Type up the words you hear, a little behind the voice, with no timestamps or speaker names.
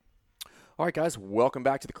All right, guys, welcome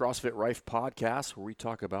back to the CrossFit Rife podcast, where we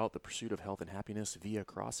talk about the pursuit of health and happiness via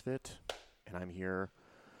CrossFit. And I'm here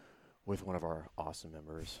with one of our awesome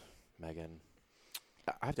members, Megan.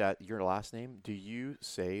 I have to add, your last name, do you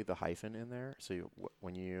say the hyphen in there? So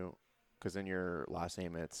because in your last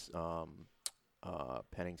name it's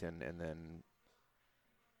Pennington, and then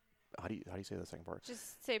how do you say the second part?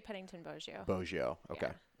 Just say Pennington Boggio. Boggio. Okay.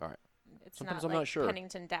 Yeah. All right. It's Sometimes not I'm like not sure.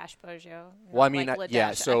 Pennington dash Boggio. Well, I mean,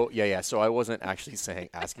 dash. So I wasn't actually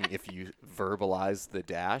asking if you verbalize the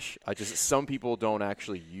dash. Some people don't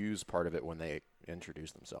actually use part of it when they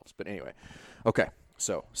introduce themselves. But anyway, okay.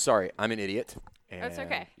 So sorry, I'm an idiot. And That's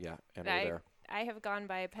okay. Yeah, and we're there. I have gone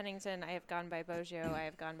by Pennington. I have gone by Boggio. I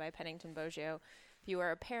have gone by Pennington Boggio. If you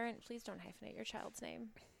are a parent, please don't hyphenate your child's name.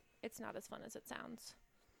 It's not as fun as it sounds.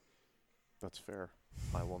 That's fair.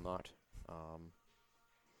 I will not.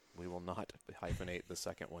 We will not hyphenate the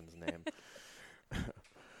second one's name.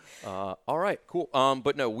 All right, cool.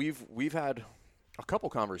 But no, we've had a couple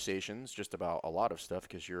conversations just about a lot of stuff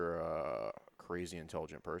because you're a crazy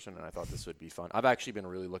intelligent person, and I thought this would be fun. I've actually been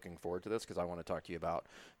really looking forward to this because I want to talk to you about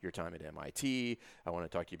your time at MIT. I want to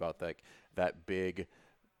talk to you about that big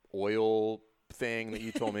oil thing that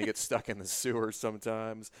you told me gets stuck in the sewer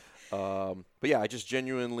sometimes. But yeah, I just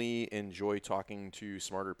genuinely enjoy talking to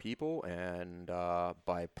smarter people, and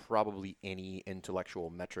by probably any intellectual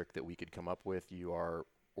metric that we could come up with, you are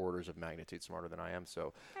orders of magnitude smarter than I am.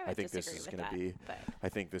 So I think this is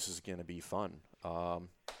going to be fun.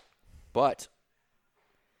 But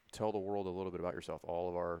tell the world a little bit about yourself. All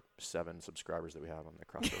of our 7 subscribers that we have on the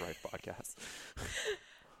CrossFit Rife podcast.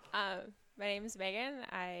 My name is Megan.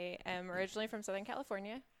 I am originally from Southern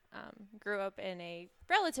California. Grew up in a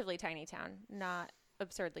relatively tiny town, not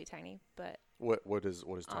absurdly tiny, but what is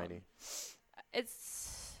tiny?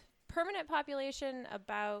 It's permanent population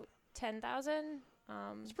about 10,000.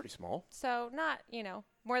 It's pretty small. So not,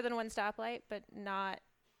 more than one stoplight, but not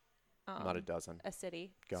a dozen. A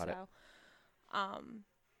city. Got it.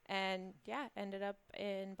 And yeah, ended up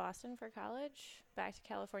in Boston for college, back to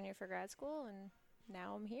California for grad school, and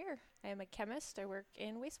now I'm here. I am a chemist. I work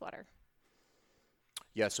in wastewater.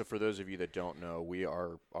 Yeah, so for those of you that don't know,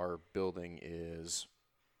 our building is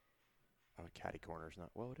catty corners.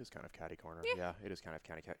 It is kind of catty corner. Yeah, it is kind of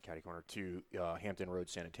catty corner to Hampton Road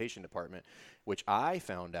Sanitation Department, which I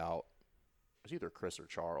found out it was either Chris or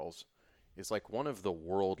Charles is like one of the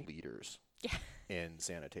world leaders in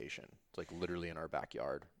sanitation. It's like literally in our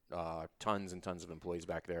backyard. Tons and tons of employees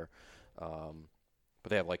back there. But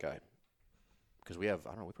they have because we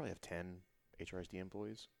probably have 10 HRSD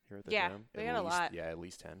employees here at the gym. We got a lot. Yeah, at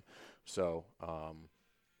least 10. So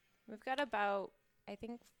we've got about, I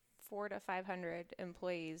think, 400 to 500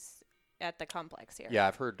 employees at the complex here. Yeah,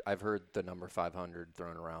 I've heard the number 500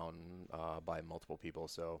 thrown around by multiple people,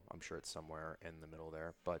 so I'm sure it's somewhere in the middle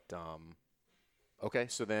there. But okay,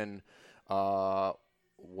 so then so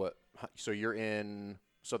you're in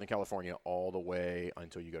Southern California all the way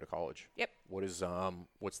until you go to college. Yep.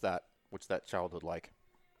 What's that childhood like?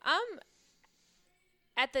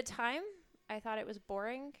 At the time, I thought it was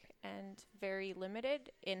boring and very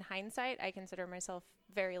limited. In hindsight, I consider myself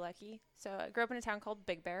very lucky. So I grew up in a town called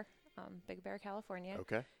Big Bear, California.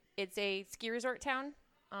 Okay. It's a ski resort town.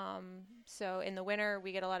 So in the winter,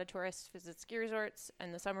 we get a lot of tourists visit ski resorts.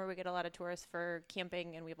 In the summer, we get a lot of tourists for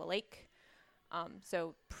camping, and we have a lake.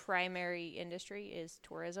 So primary industry is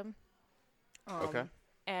tourism. Okay.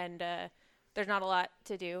 And there's not a lot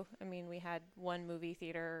to do. I mean, we had one movie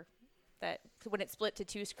theater that when it split to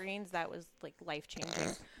 2 screens, that was like life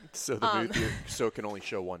changing. So it can only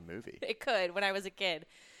show one movie. It could when I was a kid.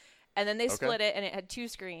 And then they split it and it had 2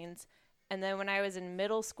 screens. And then when I was in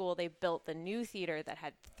middle school, they built the new theater that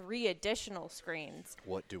had 3 additional screens.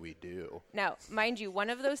 What do we do? Now, mind you,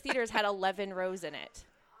 one of those theaters had 11 rows in it.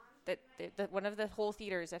 One of the whole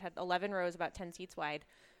theaters that had 11 rows, about 10 seats wide.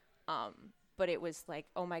 But it was like,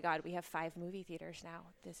 oh my God, we have 5 movie theaters now.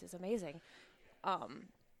 This is amazing.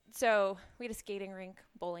 So we had a skating rink,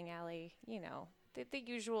 bowling alley, the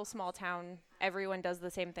usual small town. Everyone does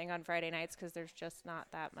the same thing on Friday nights because there's just not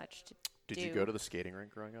that much to do. Did you go to the skating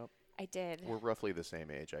rink growing up? I did. We're roughly the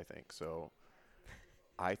same age, I think. So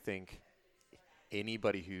I think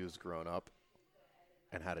anybody who's grown up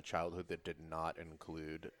and had a childhood that did not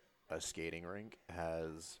include a skating rink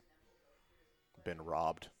has been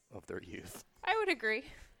robbed of their youth. I would agree.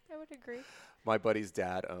 My buddy's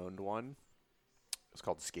dad owned one. It was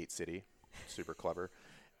called Skate City. Super clever.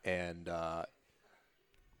 And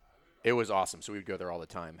it was awesome. So we would go there all the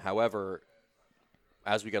time. However,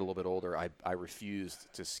 as we got a little bit older, I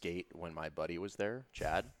refused to skate when my buddy was there,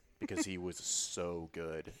 Chad, because he was so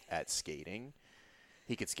good at skating.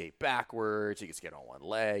 he could skate backwards, he could skate on one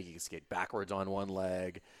leg, he could skate backwards on one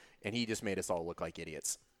leg, and he just made us all look like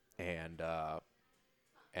idiots. And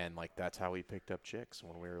like that's how we picked up chicks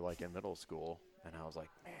when we were like in middle school. And I was like,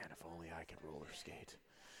 man, if only I could roller skate,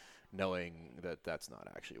 knowing that that's not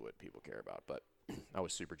actually what people care about. But I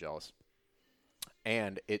was super jealous.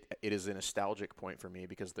 And it is a nostalgic point for me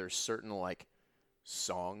because there's certain like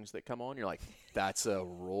songs that come on. You're like, that's a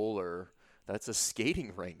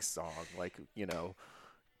skating rink song. Like, you know,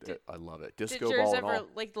 I love it. Disco did yours ball ever and all.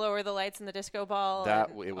 like lower the lights in the disco ball?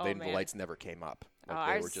 The lights never came up. Like,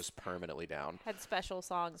 they were ours just permanently down. had special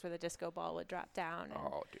songs where the disco ball would drop down. And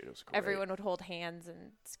Oh, dude, it was great. everyone would hold hands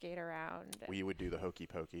and skate around. We would do the hokey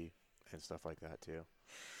pokey and stuff like that too.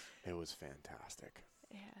 It was fantastic.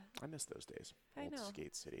 Yeah, I miss those days. I Old know.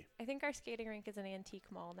 Skate City. I think our skating rink is an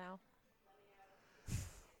antique mall now.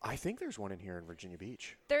 I think there's one in here in Virginia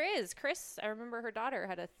Beach. There is. Chris, I remember her daughter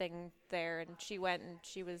had a thing there, and she went and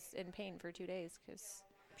she was in pain for 2 days because.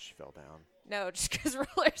 She fell down. No, just because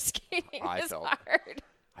roller skating I is felt- hard.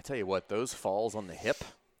 I tell you what, those falls on the hip.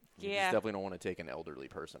 You just Yeah. definitely don't want to take an elderly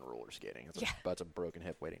person roller skating. Yeah. That's a broken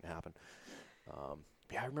hip waiting to happen.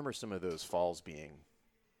 Yeah, I remember some of those falls being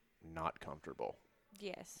not comfortable.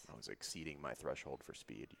 Yes. I was exceeding my threshold for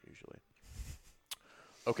speed usually.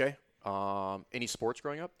 Okay. Any sports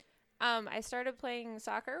growing up? I started playing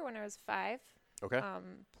soccer when I was 5. Okay.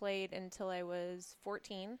 Played until I was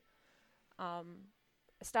 14.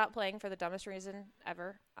 Stopped playing for the dumbest reason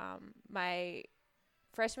ever. My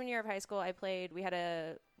freshman year of high school, we had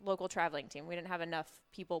a local traveling team. We didn't have enough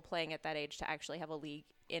people playing at that age to actually have a league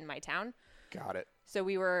in my town. Got it. So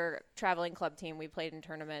we were a traveling club team. We played in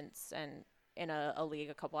tournaments and in a league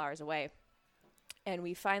a couple hours away. And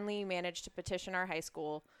we finally managed to petition our high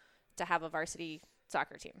school to have a varsity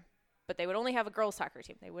soccer team. But they would only have a girls' soccer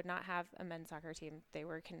team. They would not have a men's soccer team. They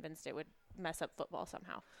were convinced it would mess up football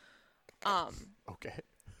somehow. Okay.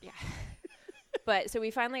 Yeah. But so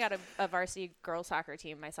we finally got a varsity girls' soccer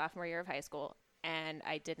team my sophomore year of high school. And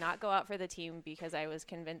I did not go out for the team because I was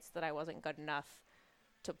convinced that I wasn't good enough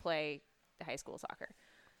to play high school soccer.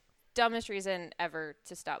 Dumbest reason ever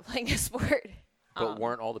to stop playing a sport. But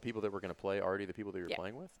weren't all the people that were going to play already the people that you were Yeah.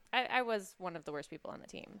 playing with? I was one of the worst people on the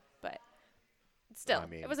team, but still, I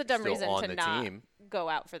mean, it was a dumb still reason on to the not team. go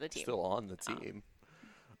out for the team. Still on the team.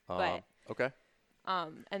 but- Okay.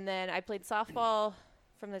 And then I played softball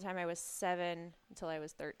from the time I was 7 until I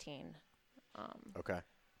was 13. Okay.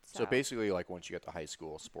 So basically, like once you got to high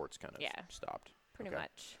school, sports kind of Yeah. stopped. pretty okay.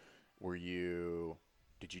 much.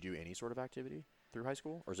 Did you do any sort of activity through high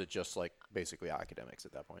school? Or is it just like basically academics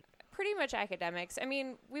at that point? Pretty much academics. I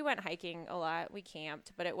mean, we went hiking a lot. We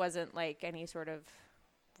camped, but it wasn't like any sort of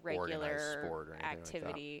Organized regular sport or anything like that.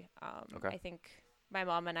 activity. Okay. I think my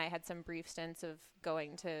mom and I had some brief stints of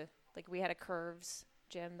going to, like, we had a Curves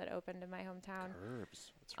gym that opened in my hometown.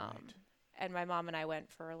 Curves. That's right. And my mom and I went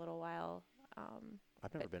for a little while.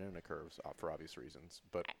 I've never been in a Curves for obvious reasons.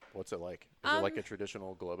 But what's it like? Is it like a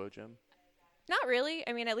traditional Globo gym? Not really.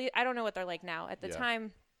 I mean, at least I don't know what they're like now. At the Yeah.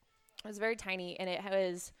 time, it was very tiny, and it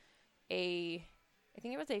was I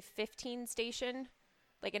think it was a 15 station,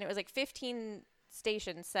 and it was like 15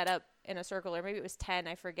 stations set up in a circle, or maybe it was 10,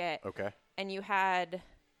 I forget. Okay. And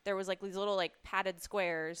there was like these little like padded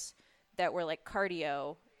squares that were like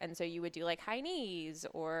cardio, and so you would do like high knees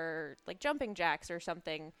or like jumping jacks or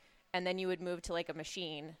something, and then you would move to like a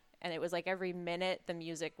machine, and it was like every minute the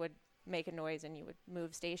music would make a noise and you would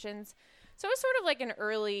move stations. So it was sort of like an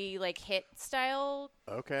early like hit style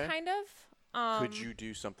Okay. kind of. Could you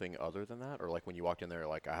do something other than that? Or like when you walked in there,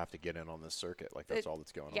 like I have to get in on this circuit. Like that's all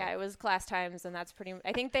that's going Yeah, on. it was class times, and that's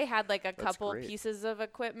I think they had like a That's couple great. pieces of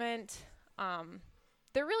equipment.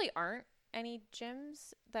 There really aren't any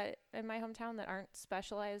gyms that in my hometown that aren't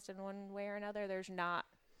specialized in one way or another. There isn't a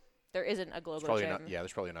There's Globo probably gym. not, yeah,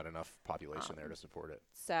 there's probably not enough population there to support it.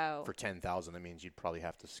 So For 10,000, that means you'd probably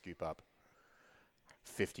have to scoop up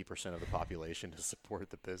 50% of the population to support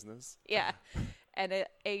the business. yeah, and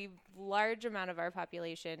a large amount of our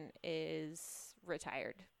population is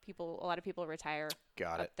retired. A lot of people retire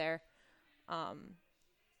Got up it. there.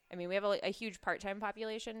 I mean, we have a huge part-time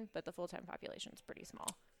population, but the full-time population is pretty small.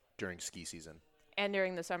 During ski season. And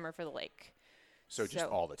during the summer for the lake. So just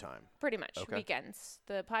all the time. Pretty much. Okay. Weekends.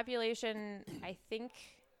 The population, I think,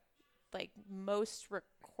 like most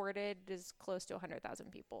recorded is close to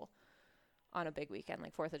 100,000 people on a big weekend,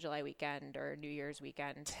 like 4th of July weekend or New Year's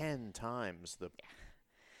weekend. 10 times the.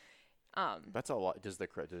 That's a lot.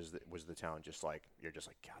 Was the town just like, you're just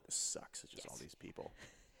like, God, this sucks. It's just all these people.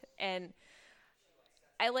 And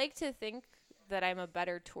I like to think that I'm a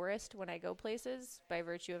better tourist when I go places by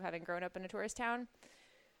virtue of having grown up in a tourist town.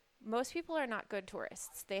 most people are not good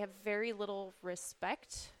tourists. They have very little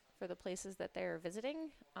respect for the places that they're visiting,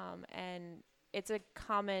 and it's a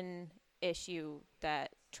common issue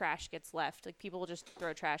that trash gets left. Like, people will just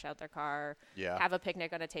throw trash out their car, Yeah. have a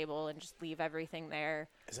picnic on a table, and just leave everything there.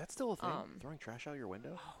 Is that still a thing? Throwing trash out your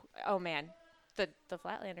window? Oh man, the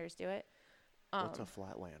Flatlanders do it. What's a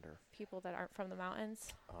flatlander? People that aren't from the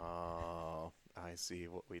mountains. Oh, I see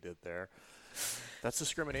what we did there. That's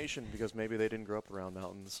discrimination because maybe they didn't grow up around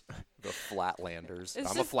mountains. The Flatlanders.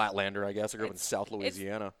 I'm a Flatlander, I guess. I grew up in South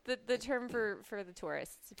Louisiana. The term for the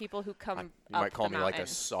tourists, people who come You up might call the me like a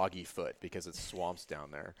mountain. soggy foot because it's swamps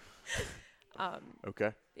down there.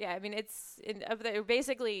 Okay. Yeah, I mean, they're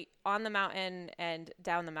basically on the mountain and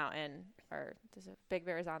down the mountain. Or there's a Big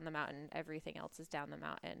Bear's on the mountain. Everything else is down the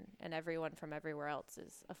mountain, and everyone from everywhere else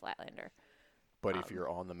is a Flatlander. But if you're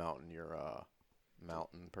on the mountain, you're a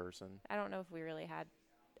mountain person. I don't know if we really had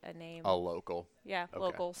a name. A local. Yeah, Okay.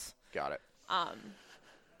 locals. Got it.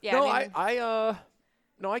 Yeah. No, I mean,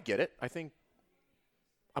 no, I get it. I think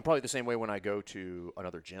I'm probably the same way when I go to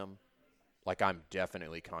another gym. Like, I'm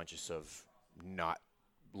definitely conscious of not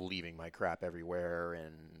leaving my crap everywhere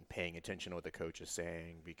and paying attention to what the coach is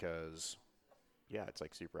saying because, yeah, it's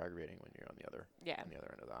like super aggravating when you're on the other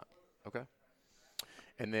end of that. Okay.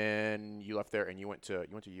 And then you left there and you went to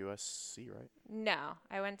USC, right? No,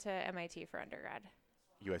 I went to MIT for undergrad.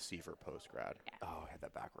 USC for post-grad. Yeah. Oh, I had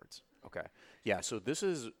that backwards. Okay. Yeah, so this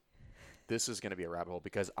is going to be a rabbit hole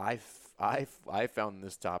because I found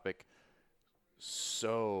this topic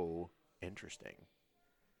so interesting,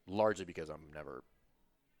 largely because I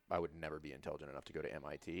would never be intelligent enough to go to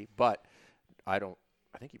MIT, but I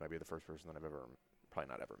think you might be the first person that I've ever, probably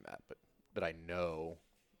not ever met, but that I know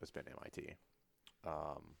has been MIT.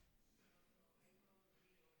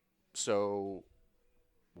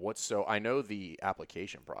 I know the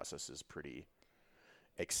application process is pretty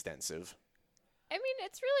extensive. I mean,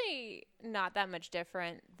 it's really not that much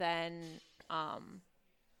different than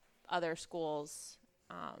other schools.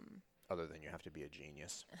 Other than you have to be a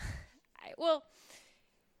genius. Well,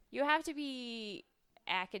 you have to be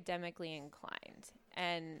academically inclined,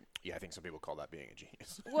 and Yeah, I think some people call that being a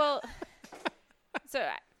genius. well, so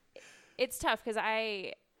it's tough because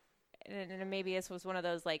and maybe this was one of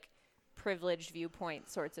those like privileged viewpoint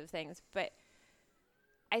sorts of things, but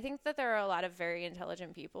I think that there are a lot of very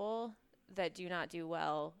intelligent people that do not do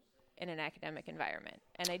well in an academic environment,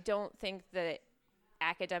 and I don't think that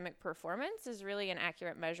academic performance is really an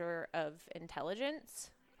accurate measure of intelligence.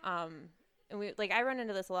 And I run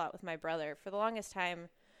into this a lot with my brother. For the longest time,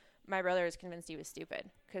 my brother was convinced he was stupid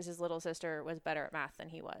because his little sister was better at math than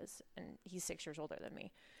he was, and he's 6 years older than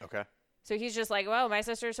me. Okay. So he's just like, well, my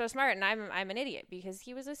sister's so smart, and I'm an idiot because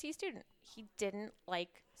he was a C student. He didn't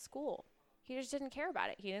like school. He just didn't care about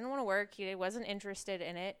it. He didn't want to work. He wasn't interested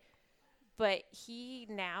in it. But he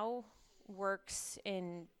now works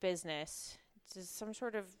in business, does some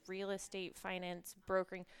sort of real estate finance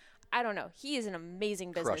brokering. I don't know. He is an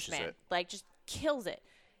amazing businessman. it. Like, just kills it.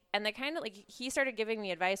 And the kind of, like, he started giving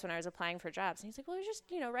me advice when I was applying for jobs. And he's like, well, just,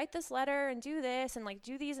 write this letter and do this and, like,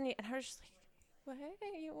 do these. And I was just like, what?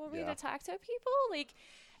 You want me to talk to people? Like,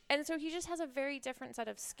 and so he just has a very different set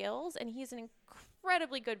of skills, and he's an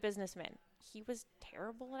incredibly good businessman. He was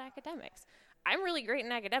terrible at academics. I'm really great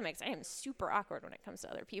in academics. I am super awkward when it comes to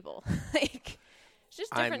other people. Like, it's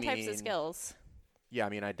just different types of skills. Yeah, I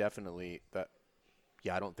mean, I don't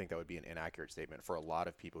think that would be an inaccurate statement for a lot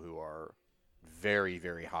of people who are very,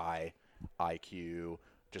 very high IQ,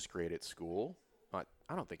 just great at school.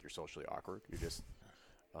 I don't think you're socially awkward. You're just,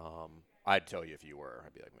 I'd tell you if you were.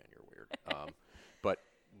 I'd be like, man, you're weird. But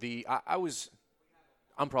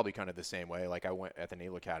I'm probably kind of the same way. Like, I went at the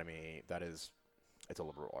Naval Academy. It's a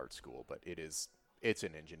liberal arts school, but it's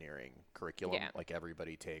an engineering curriculum. Yeah. Like,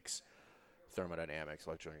 everybody takes thermodynamics,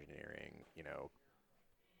 electrical engineering,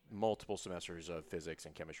 multiple semesters of physics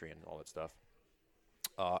and chemistry and all that stuff.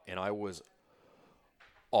 And I was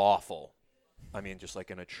awful. I mean, just like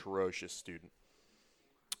an atrocious student.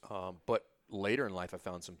 But later in life, I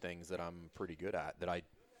found some things that I'm pretty good at that I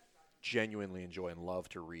genuinely enjoy and love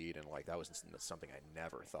to read. And like, that was something I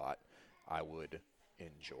never thought I would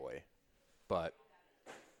enjoy. But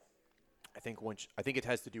I think it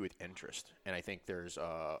has to do with interest. And I think there's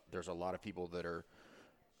a lot of people that are,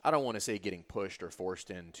 I don't want to say getting pushed or forced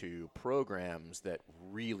into programs that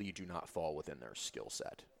really do not fall within their skill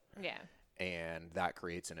set. Yeah. And that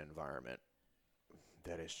creates an environment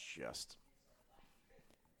that is just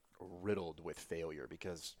riddled with failure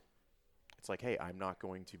because it's like, hey, I'm not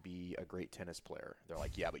going to be a great tennis player. They're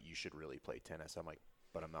like, yeah, but you should really play tennis. I'm like,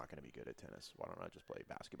 but I'm not going to be good at tennis. Why don't I just play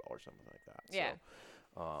basketball or something like that? Yeah.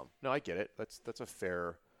 So, no, I get it. That's a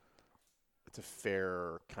fair a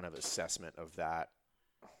fair kind of assessment of that.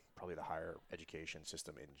 Probably the higher education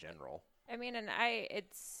system in general. I mean, and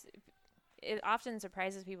it often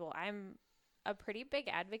surprises people. I'm a pretty big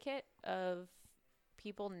advocate of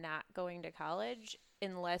people not going to college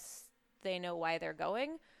unless they know why they're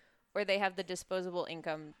going or they have the disposable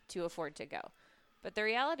income to afford to go. But the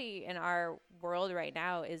reality in our world right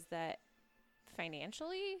now is that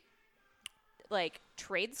financially, like,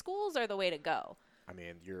 trade schools are the way to go. I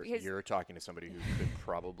mean, you're talking to somebody who could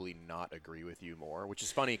probably not agree with you more, which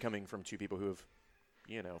is funny coming from two people who have,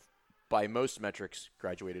 by most metrics,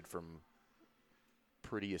 graduated from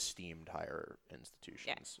pretty esteemed higher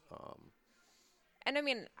institutions. Yeah. And I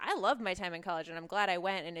mean, I love my time in college, and I'm glad I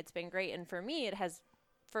went, and it's been great. And for me, it has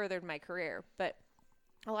furthered my career. But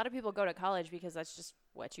a lot of people go to college because that's just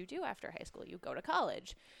what you do after high school. You go to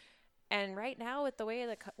college. And right now, with the way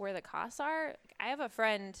where the costs are, I have a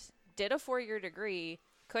friend did a 4-year degree,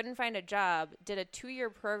 couldn't find a job, did a 2-year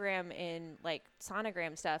program in like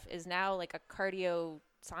sonogram stuff, is now like a cardio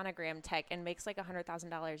sonogram tech and makes like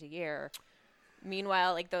 $100,000 a year.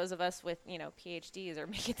 Meanwhile, like those of us with, PhDs are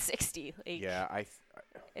making 60. Like, yeah,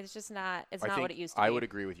 it's just not, it's not what it used to be. I would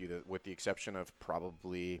agree with you that with the exception of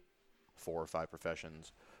probably 4 or 5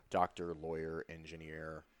 professions, doctor, lawyer,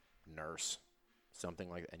 engineer, nurse, something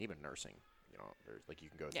like that, and even nursing, there's like you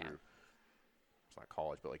can go through, it's not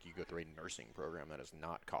college, but like you go through a nursing program that is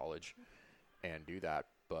not college and do that.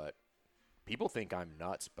 But people think I'm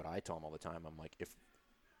nuts, but I tell them all the time, I'm like,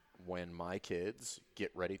 when my kids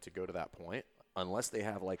get ready to go to that point, unless they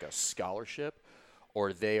have like a scholarship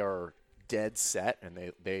or they are dead set and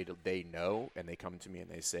they know and they come to me and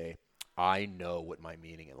they say, I know what my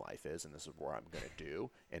meaning in life is and this is what I'm going to do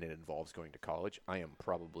and it involves going to college, I am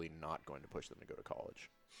probably not going to push them to go to college.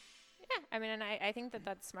 Yeah, I mean, and I think that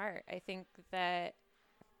that's smart. I think that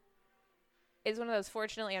it's one of those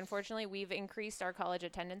unfortunately, we've increased our college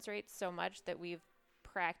attendance rates so much that we've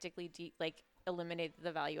practically eliminated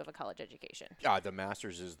the value of a college education. Yeah, the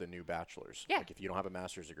master's is the new bachelor's. Yeah. Like if you don't have a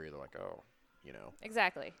master's degree, they're like, oh,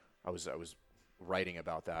 Exactly. I was writing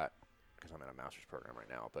about that because I'm in a master's program right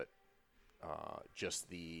now, but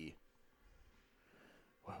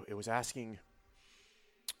it was asking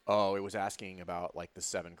about like the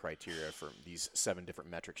 7 criteria for these 7 different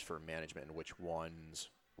metrics for management and which ones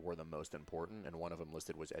were the most important. And one of them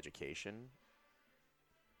listed was education.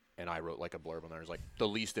 And I wrote like a blurb on there. It was like the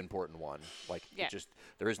least important one. Like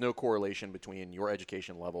there is no correlation between your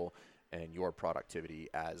education level and your productivity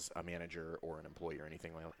as a manager or an employee or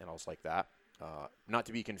anything else like that. Not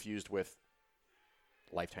to be confused with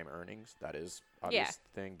lifetime earnings. That is obvious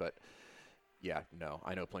thing, but yeah, no.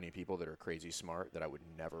 I know plenty of people that are crazy smart that I would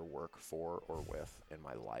never work for or with in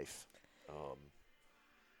my life.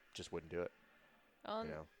 Just wouldn't do it. Well,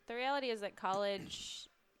 the reality is that college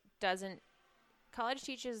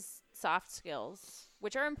teaches soft skills,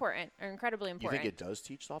 which are incredibly important. You think it does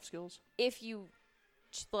teach soft skills? If you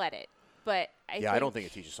let it. But I don't think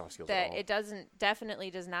it teaches soft skills at all. It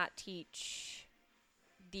definitely does not teach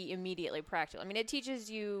the immediately practical. I mean, it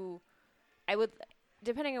teaches you,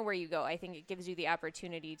 depending on where you go, I think it gives you the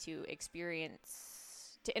opportunity to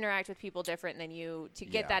interact with people different than you, to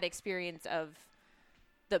get that experience of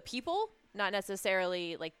the people, not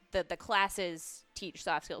necessarily like the classes teach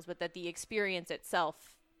soft skills, but that the experience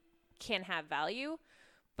itself can have value.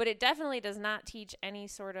 But it definitely does not teach any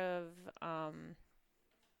sort of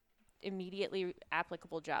immediately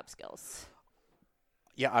applicable job skills.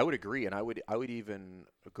 Yeah, I would agree, and I would even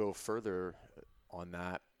go further on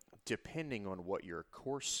that. Depending on what your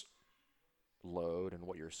course load and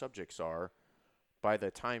what your subjects are, by the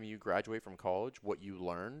time you graduate from college, what you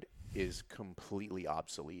learned is completely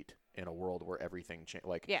obsolete in a world where everything changes.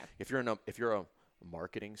 Like, if you're a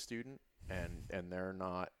marketing student and they're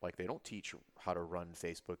not like they don't teach how to run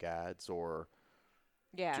Facebook ads or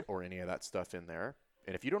any of that stuff in there,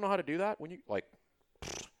 and if you don't know how to do that, when you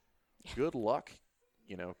good luck,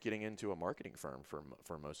 getting into a marketing firm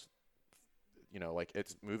for most. Like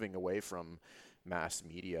it's moving away from mass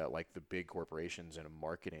media, like the big corporations and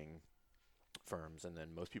marketing firms. And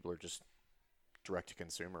then most people are just direct to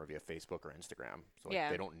consumer via Facebook or Instagram. So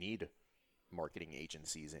they don't need marketing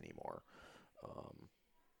agencies anymore.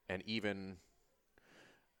 And even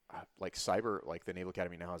like the Naval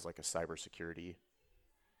Academy now has like a cybersecurity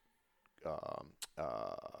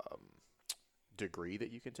degree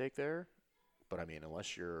that you can take there. But I mean,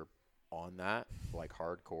 unless you're on that like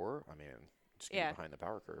hardcore, I mean, just get behind the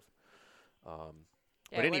power curve.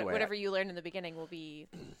 But anyway, whatever you learned in the beginning will be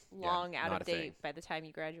long out of date by the time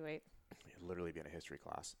you graduate. It'll literally be in a history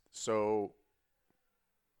class. So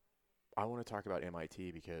I want to talk about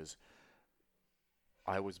MIT because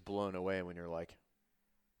I was blown away when you're like,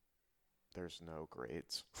 there's no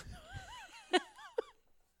grades.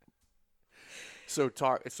 So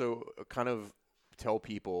kind of tell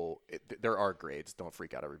people there are grades. Don't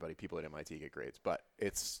freak out, everybody. People at MIT get grades, but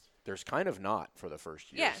there's kind of not for the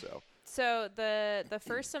first year. Yeah. So the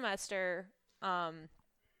first semester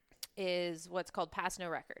is what's called pass no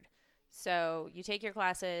record. So you take your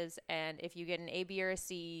classes, and if you get an A, B, or a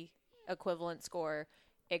C equivalent score,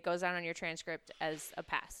 it goes down on your transcript as a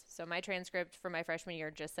pass. So my transcript for my freshman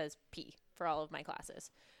year just says P for all of my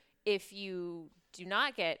classes. If you do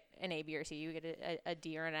not get an A, B, or C, you get a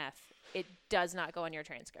D or an F, it does not go on your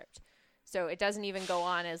transcript. So it doesn't even go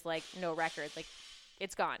on as like no record. Like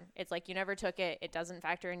it's gone. It's like you never took it. It doesn't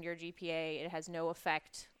factor into your GPA. It has no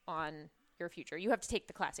effect on your future. You have to take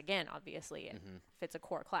the class again, obviously, if it's a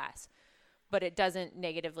core class, but it doesn't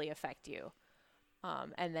negatively affect you.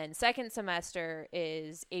 And then second semester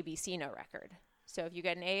is ABC no record. So if you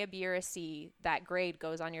get an A, a B, or a C, that grade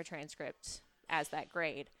goes on your transcript as that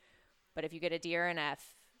grade. But if you get a D or an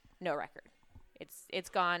F, no record. It's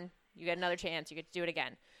gone. You get another chance. You get to do it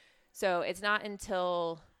again. So it's not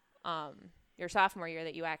until your sophomore year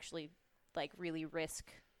that you actually like really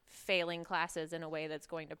risk failing classes in a way that's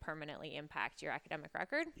going to permanently impact your academic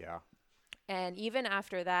record. Yeah. And even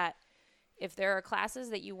after that, if there are classes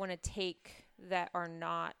that you want to take that are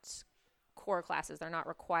not core classes, they're not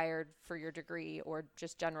required for your degree or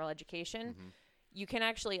just general education, you can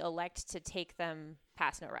actually elect to take them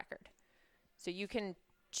pass no record. So you can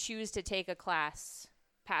choose to take a class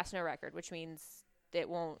pass no record, which means it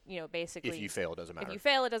won't, basically. If you fail, it doesn't matter. If you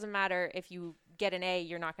fail, it doesn't matter. If you get an A,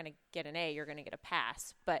 you're not going to get an A. You're going to get a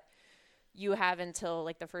pass. But you have until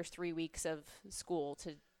like the first 3 weeks of school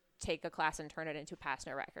to take a class and turn it into pass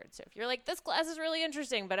no record. So if you're like, this class is really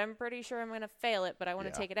interesting, but I'm pretty sure I'm going to fail it, but I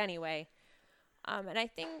want to take it anyway. And I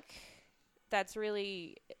think that's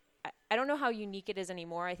really, I don't know how unique it is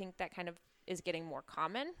anymore. I think that kind of is getting more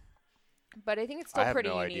common, but I think it's still pretty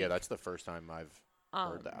unique. I have no idea. That's the first time I've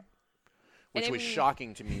heard that. Which was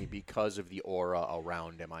shocking to me because of the aura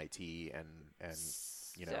around MIT and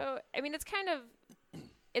So, I mean, it's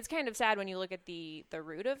kind of sad when you look at the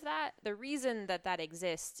root of that. The reason that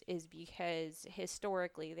exists is because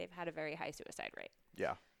historically they've had a very high suicide rate.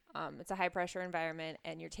 Yeah. It's a high pressure environment,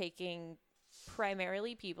 and you're taking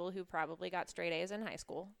primarily people who probably got straight A's in high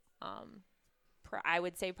school. I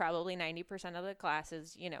would say probably 90% of the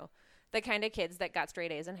classes, the kind of kids that got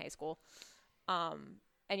straight A's in high school.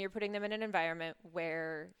 And you're putting them in an environment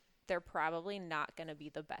where they're probably not going to be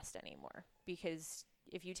the best anymore, because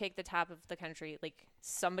if you take the top of the country, like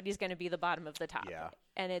somebody's going to be the bottom of the top. Yeah.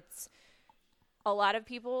 And it's a lot of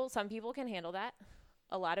people, some people can handle that.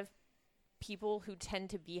 A lot of people who tend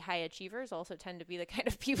to be high achievers also tend to be the kind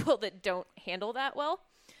of people that don't handle that well.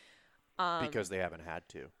 Because they haven't had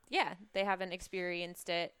to. Yeah, they haven't experienced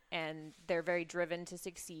it, and they're very driven to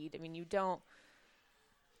succeed. I mean, you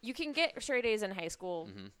can get straight A's in high school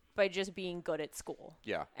by just being good at school.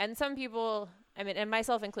 Yeah. And some people, I mean, and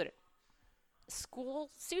myself included,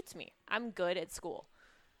 school suits me. I'm good at school.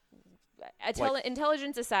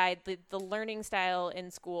 Intelligence aside, the learning style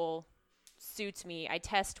in school suits me. I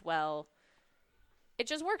test well. It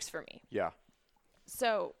just works for me. Yeah.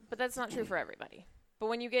 So, but that's not true for everybody. But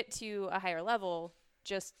when you get to a higher level,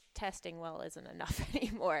 just testing well isn't enough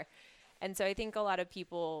anymore. And so I think a lot of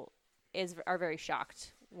people are very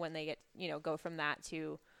shocked when they get, go from that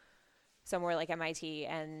to somewhere like MIT.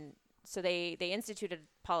 And so they instituted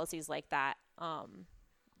policies like that.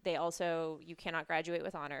 They also, you cannot graduate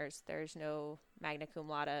with honors. There's no magna cum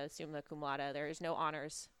laude, summa cum laude. There is no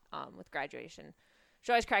honors with graduation. Which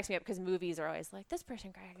always cracks me up because movies are always like, this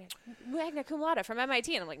person graduated magna cum laude from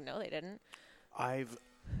MIT. And I'm like, no, they didn't. I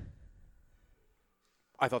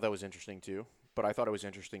thought that was interesting too, but I thought it was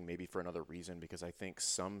interesting maybe for another reason, because I think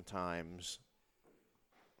sometimes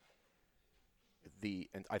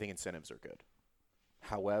I think incentives are good.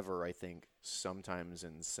 However, I think sometimes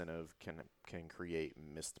incentive can create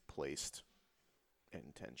misplaced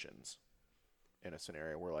intentions in a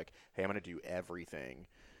scenario where, like, hey, I'm going to do everything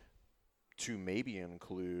to maybe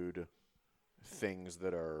include things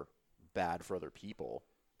that are bad for other people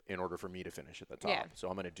in order for me to finish at the top. Yeah. So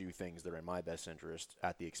I'm going to do things that are in my best interest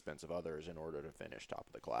at the expense of others in order to finish top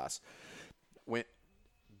of the class. Was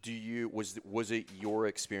it your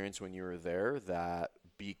experience when you were there that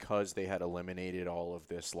because they had eliminated all of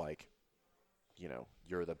this, like,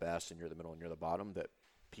 you're the best and you're the middle and you're the bottom, that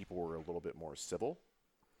people were a little bit more civil?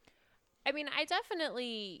 I mean, I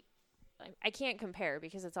can't compare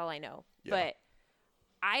because it's all I know, Yeah. but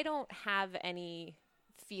I don't have any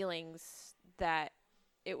feelings that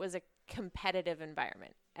it was a competitive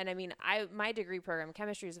environment. And I mean, my degree program,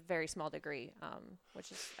 chemistry is a very small degree,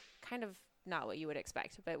 which is kind of not what you would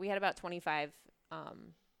expect. But we had about 25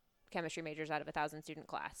 chemistry majors out of 1,000 student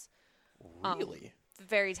class. Really?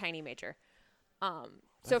 Very tiny major.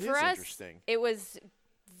 So That for is us, interesting. it was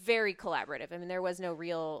very collaborative. I mean, there was no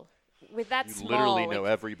real with that You small. literally know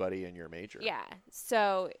everybody in your major. Yeah.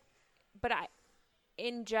 So, but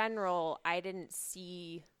in general, I didn't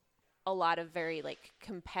see a lot of very like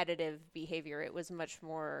competitive behavior. It was much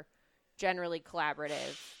more generally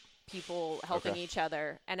collaborative, people helping Okay. each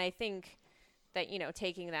other. And I think that,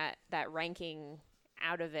 taking that ranking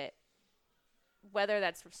out of it, whether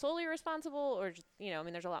that's solely responsible or just, I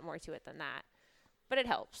mean, there's a lot more to it than that, but it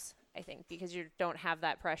helps, I think, because you don't have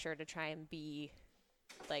that pressure to try and be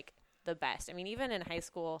like the best. I mean, even in high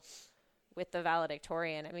school with the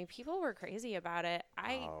valedictorian, I mean, people were crazy about it.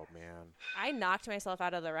 Oh man. I knocked myself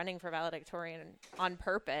out of the running for valedictorian on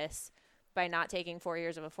purpose by not taking 4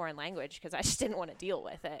 years of a foreign language because I just didn't want to deal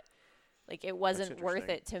with it. Like, it wasn't worth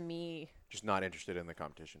interesting. it to me. Just not interested in the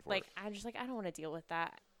competition for Like, it. I'm just like, I don't want to deal with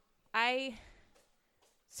that.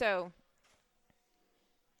 So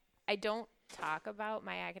I don't talk about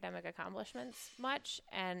my academic accomplishments much,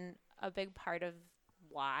 and a big part of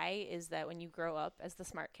why is that when you grow up as the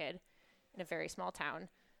smart kid in a very small town,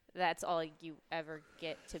 that's all you ever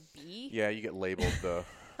get to be. Yeah, you get labeled the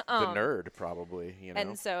nerd probably,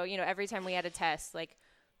 And so, every time we had a test, like,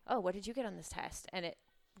 oh, what did you get on this test? And it,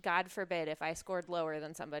 God forbid, if I scored lower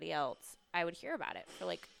than somebody else, I would hear about it for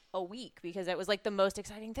like a week because it was like the most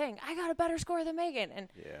exciting thing. I got a better score than Megan. And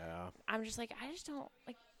Yeah. I'm just like, I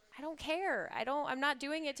don't care. I'm not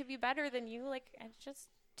doing it to be better than you. Like, I'm just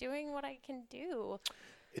doing what I can do.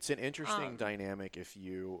 It's an interesting dynamic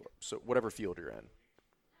so whatever field you're in,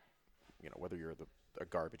 whether you're a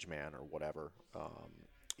garbage man or whatever,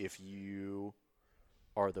 if you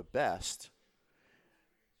are the best,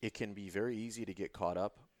 it can be very easy to get caught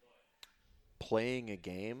up playing a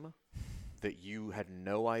game that you had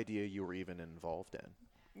no idea you were even involved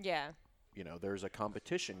in. Yeah. There's a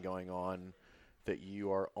competition going on that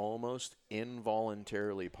you are almost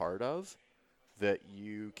involuntarily part of that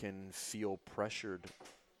you can feel pressured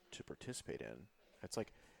to participate in. It's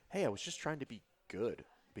like, hey, I was just trying to be good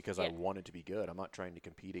because I wanted to be good. I'm not trying to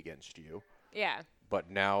compete against you. Yeah. But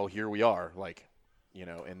now here we are, like,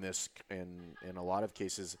 in a lot of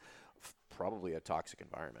cases, probably a toxic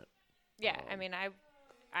environment. Yeah. I mean,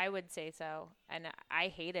 I would say so. And I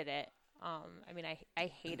hated it. I mean, I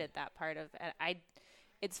hated that part of it.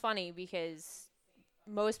 It's funny because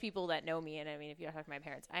most people that know me, and I mean, if you don't talk to my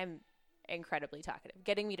parents, I'm incredibly talkative.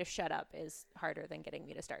 Getting me to shut up is harder than getting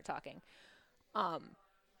me to start talking.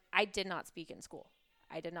 I did not speak in school.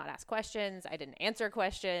 I did not ask questions. I didn't answer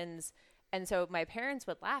questions. And so my parents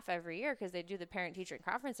would laugh every year because they'd do the parent-teacher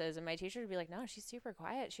conferences, and my teacher would be like, no, she's super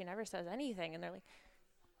quiet. She never says anything. And they're like,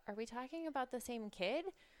 are we talking about the same kid?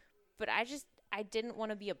 But I didn't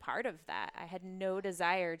want to be a part of that. I had no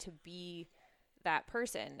desire to be that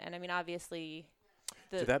person. And I mean, obviously,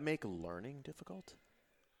 Did that make learning difficult?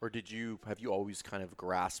 Or have you always kind of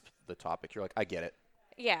grasped the topic? You're like, I get it.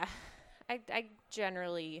 Yeah. I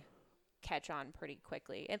generally catch on pretty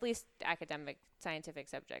quickly. At least academic, scientific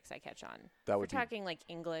subjects I catch on. That If we're would be, talking like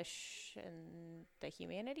English and the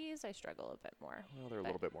humanities, I struggle a bit more. well, they're a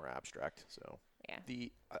little bit more abstract. So Yeah.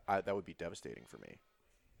 that would be devastating for me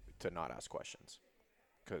to not ask questions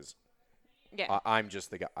because Yeah. I'm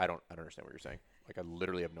just the guy. I don't understand what you're saying. Like, I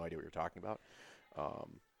literally have no idea what you're talking about.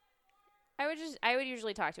 I would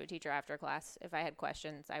usually talk to a teacher after class. If I had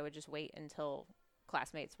questions, I would just wait until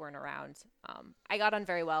classmates weren't around. I got on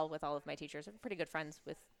very well with all of my teachers. I'm pretty good friends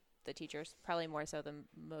with the teachers, probably more so than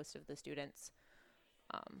most of the students.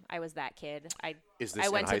 I was that kid. Is this I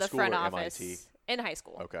went in high to the school front or office MIT? in high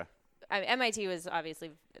school. Okay. MIT was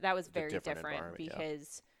obviously very different different environment, yeah.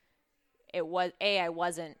 because it was I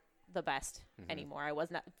wasn't the best anymore. I was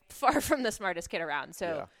not far from the smartest kid around.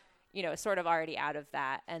 So, sort of already out of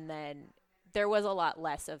that. And then there was a lot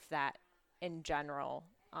less of that in general.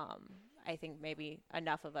 I think maybe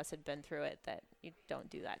enough of us had been through it that you don't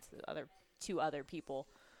do that to other people.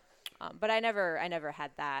 But I never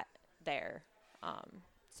had that there.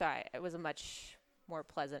 So it was a much more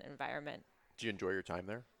pleasant environment. Did you enjoy your time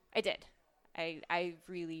there? I did. I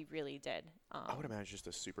really, really did. I would imagine just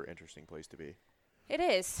a super interesting place to be. It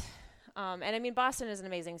is. And I mean, Boston is an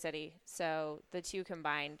amazing city. So the two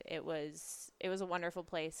combined, it was a wonderful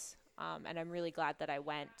place. And I'm really glad that I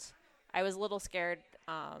went. I was a little scared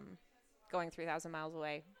going 3,000 miles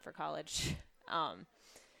away for college.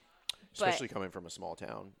 Especially coming from a small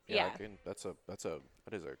town. Yeah. That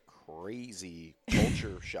is a crazy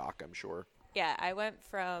culture shock, I'm sure. Yeah, I went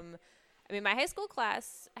from I mean, my high school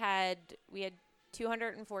class we had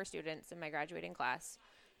 204 students in my graduating class,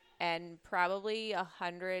 and probably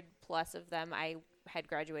 100 plus of them I had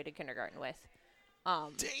graduated kindergarten with.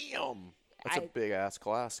 Damn. That's a big ass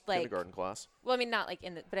class, like, kindergarten class. Well, I mean, not like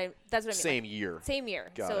in the, but that's what I mean. Same year. Same year.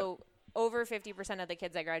 Got so over 50% of the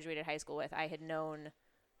kids I graduated high school with, I had known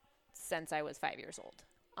since I was 5 years old.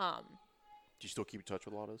 Do you still keep in touch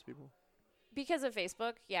with a lot of those people? Because of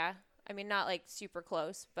Facebook, yeah. I mean, not like super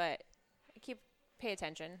close, but I pay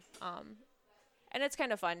attention. And it's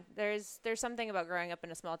kind of fun. There's something about growing up in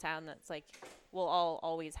a small town that's like we'll all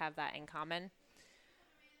always have that in common.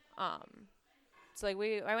 So like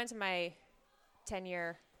I went to my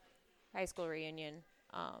 10-year high school reunion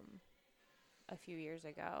a few years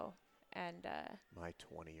ago, and my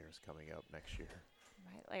 20 years coming up next year.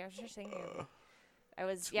 I was just thinking, I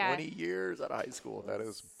was 20 years out of high school. That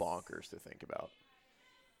is bonkers to think about.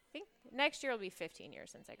 I think next year will be 15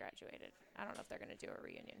 years since I graduated. I don't know if they're going to do a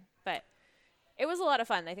reunion, but it was a lot of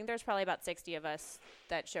fun. I think there's probably about 60 of us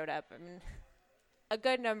that showed up. I mean, a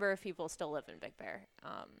good number of people still live in Big Bear.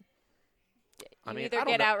 You either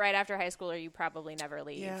get out right after high school or you probably never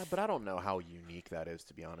leave. Yeah, but I don't know how unique that is,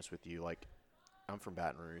 to be honest with you. Like, I'm from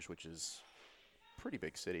Baton Rouge, which is a pretty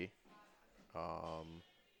big city. But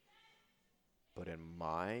in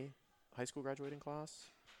my high school graduating class,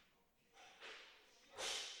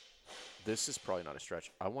 this is probably not a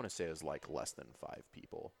stretch. I want to say it was like less than 5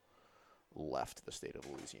 people left the state of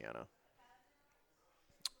Louisiana.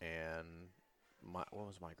 And what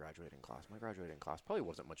was my graduating class? My graduating class probably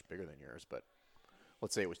wasn't much bigger than yours, but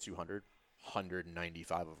let's say it was 200.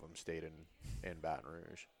 195 of them stayed in Baton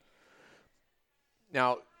Rouge.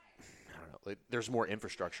 Now, I don't know. There's more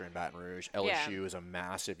infrastructure in Baton Rouge. LSU is a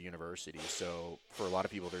massive university, so for a lot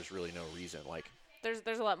of people, there's really no reason. Like, there's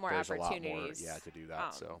a lot more opportunities. A lot more, to do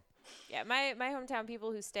that. Yeah, my hometown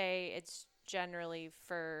people who stay, it's generally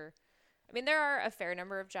for. I mean, there are a fair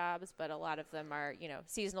number of jobs, but a lot of them are,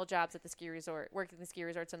 seasonal jobs at the ski resort, working the ski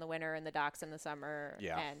resorts in the winter and the docks in the summer,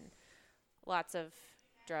 and lots of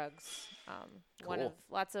drugs. Cool.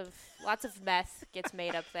 Lots of meth gets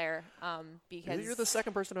made up there because you're the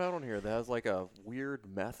second person out on here that has like a weird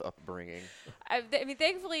meth upbringing. I mean,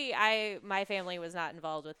 thankfully, my family was not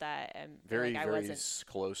involved with that, and very wasn't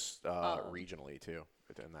close regionally too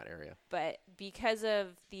within that area. But because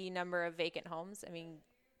of the number of vacant homes, I mean.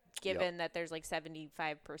 Given that there's like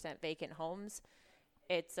 75% vacant homes,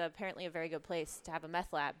 it's apparently a very good place to have a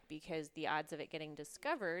meth lab because the odds of it getting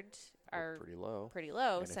discovered are pretty low.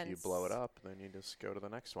 And if you blow it up, then you just go to the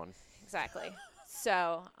next one. Exactly.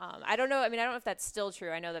 So I don't know. I mean, I don't know if that's still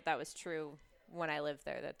true. I know that was true when I lived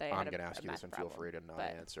there. That they. I'm going to ask you this, and feel free to not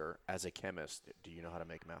answer. As a chemist, do you know how to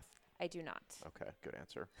make meth? I do not. Okay, good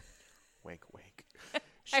answer. Wink, wink.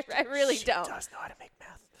 I really don't. She does know how to make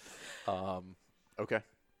meth. Okay.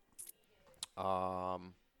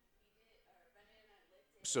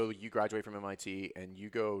 So you graduate from MIT and you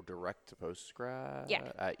go direct to postgrad?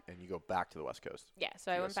 Yeah. And you go back to the West Coast? Yeah,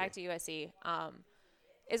 so I went back to USC.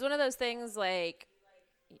 It's one of those things like,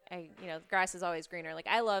 grass is always greener. Like,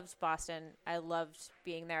 I loved Boston. I loved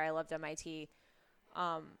being there. I loved MIT.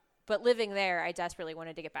 But living there, I desperately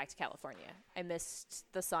wanted to get back to California. I missed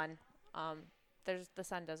the sun. The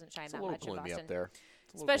sun doesn't shine that much in Boston. Up there.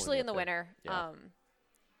 Especially in the winter. Yeah.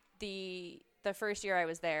 The first year I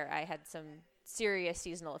was there, I had some serious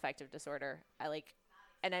seasonal affective disorder.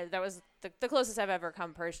 That was the closest I've ever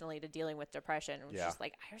come personally to dealing with depression. It was just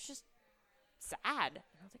like, I was just sad. And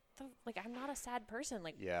I was like, I'm not a sad person.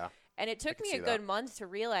 Like, yeah. And it took me a good month to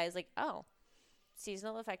realize, like, oh,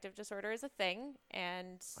 seasonal affective disorder is a thing,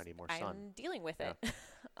 and I need more sun. I'm dealing with it.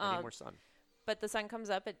 I need more sun. But the sun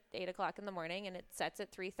comes up at 8 o'clock in the morning, and it sets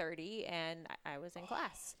at 3:30, and I was in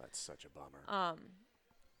class. That's such a bummer.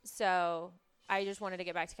 So I just wanted to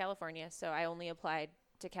get back to California, so I only applied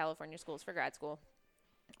to California schools for grad school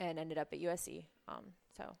and ended up at USC.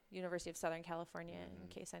 So University of Southern California, in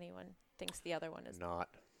case anyone thinks the other one is not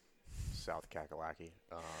South Kakalaki.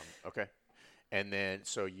 Okay. And then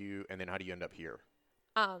how do you end up here?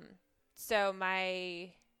 So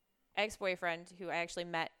my ex-boyfriend, who I actually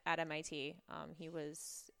met at MIT, he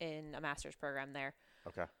was in a master's program there.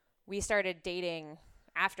 Okay. We started dating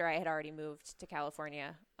after I had already moved to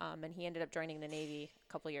California, and he ended up joining the Navy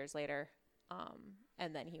a couple years later,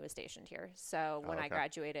 and then he was stationed here. So when I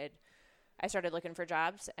graduated, I started looking for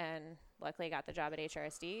jobs, and luckily got the job at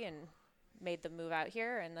HRSD and made the move out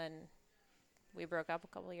here, and then we broke up a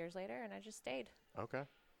couple of years later, and I just stayed. Okay.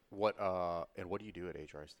 What do you do at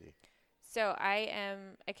HRSD? So I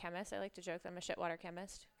am a chemist. I like to joke that I'm a shitwater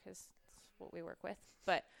chemist because that's what we work with.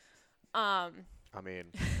 But, I mean,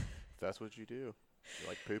 if that's what you do. You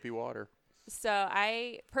like poopy water. So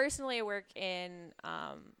I personally work in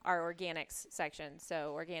our organics section.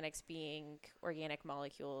 So organics being organic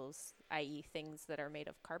molecules, i.e. things that are made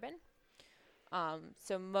of carbon.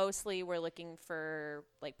 So mostly we're looking for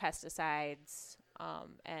like pesticides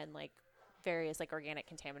and like various like organic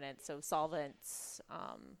contaminants, so solvents,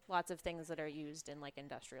 lots of things that are used in like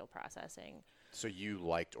industrial processing. So you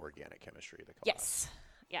liked organic chemistry, the class? Yes.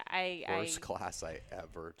 Yeah, Worst class I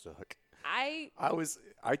ever took. I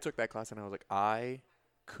I took that class and I was like, I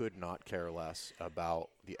could not care less about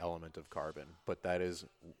the element of carbon, but that is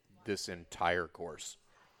this entire course.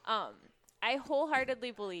 I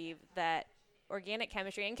wholeheartedly believe that organic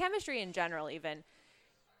chemistry and chemistry in general even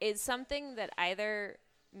is something that either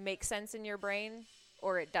makes sense in your brain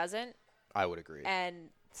or it doesn't. I would agree. And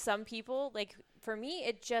some people, like for me,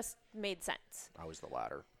 it just made sense. I was the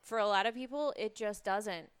latter. For a lot of people, it just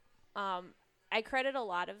doesn't. I credit a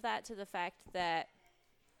lot of that to the fact that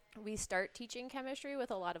we start teaching chemistry with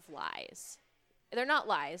a lot of lies. They're not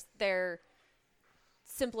lies, they're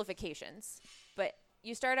simplifications. But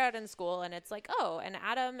you start out in school and it's like, oh, an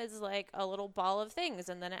atom is like a little ball of things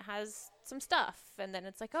and then it has some stuff. And then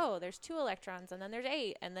it's like, oh, there's 2 electrons and then there's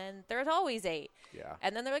 8 and then there's always 8. Yeah.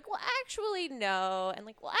 And then they're like, well, actually, no. And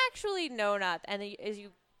like, well, actually, no, not. And then as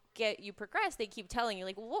you progress, they keep telling you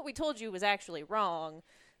like, well, what we told you was actually wrong.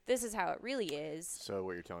 This is how it really is. So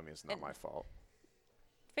what you're telling me is not my fault.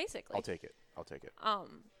 Basically. I'll take it.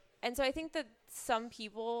 And so I think that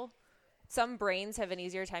some brains have an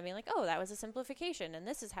easier time being like, oh, that was a simplification and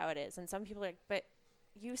this is how it is. And some people are like, but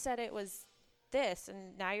you said it was this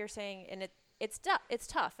and now you're saying, and it's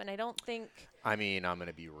tough. And I don't think. I mean, I'm going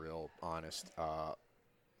to be real honest.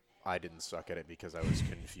 I didn't suck at it because I was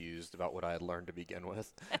confused about what I had learned to begin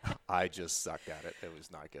with. I just sucked at it. It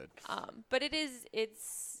was not good. But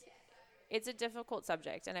it's a difficult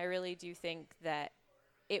subject. And I really do think that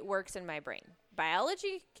it works in my brain.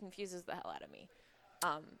 Biology confuses the hell out of me.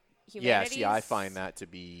 Yeah, see, I find that to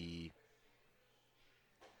be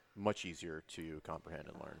much easier to comprehend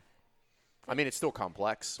and learn. I mean, it's still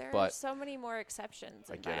complex, there but are so many more exceptions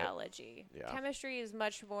in biology. Yeah. Chemistry is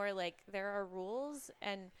much more like there are rules,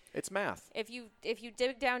 and it's math. If you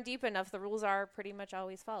dig down deep enough, the rules are pretty much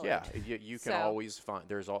always followed. Yeah, you can always find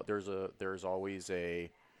there's always a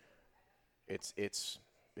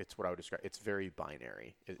it's what I would describe. It's very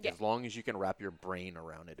binary. As long as you can wrap your brain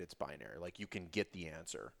around it, it's binary. Like you can get the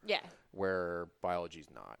answer. Yeah. Where biology's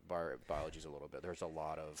not. Biology's a little bit. There's a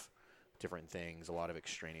lot of different things, a lot of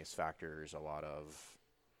extraneous factors, a lot of.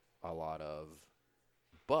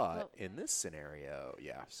 But in this scenario,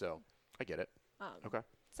 yeah. So I get it. Okay.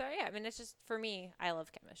 So yeah, I mean, it's just for me. I love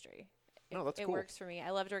chemistry. No, that's cool. It works for me.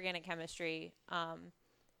 I loved organic chemistry. I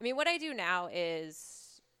mean, what I do now is.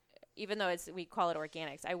 Even though we call it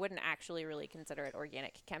organics, I wouldn't actually really consider it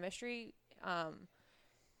organic chemistry.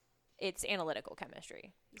 It's analytical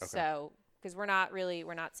chemistry. Okay. So, because we're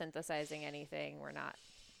not synthesizing anything. We're not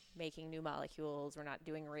making new molecules. We're not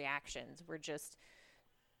doing reactions. We're just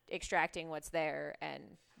extracting what's there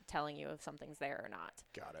and telling you if something's there or not.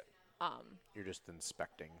 Got it. You're just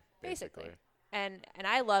inspecting, basically. And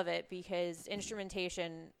I love it because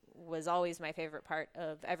instrumentation was always my favorite part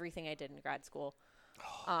of everything I did in grad school.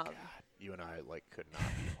 Oh, God. You and I could not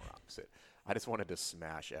be more opposite. I just wanted to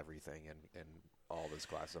smash everything in all this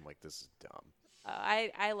class. I'm like, this is dumb.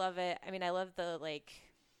 I love it. I mean, I love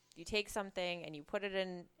you take something and you put it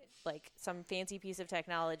in some fancy piece of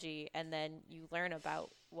technology and then you learn about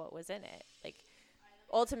what was in it. Like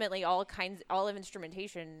ultimately all of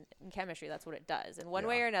instrumentation in chemistry, that's what it does. In one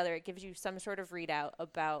way or another, it gives you some sort of readout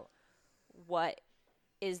about what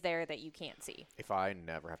is there that you can't see. If I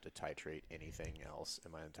never have to titrate anything else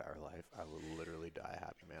in my entire life, I will literally die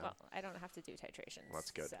happy, man. Well, I don't have to do titrations. Well,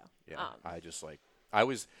 that's good. So, yeah. I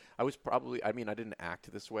was probably, I mean, I didn't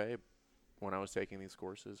act this way when I was taking these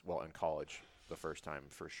courses. Well, in college, the first time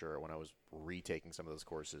for sure. When I was retaking some of those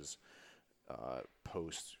courses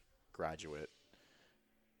post-graduate,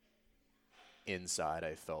 inside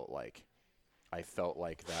I felt like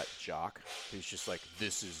that jock who's just like,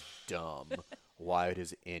 this is dumb. Why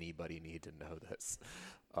does anybody need to know this?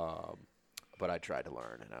 But I tried to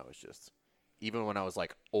learn, and I was just, even when I was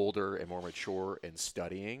like older and more mature and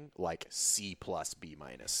studying, like C plus B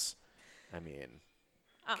minus. I mean,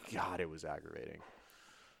 God, it was aggravating.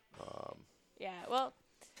 Yeah, well,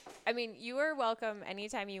 I mean, you are welcome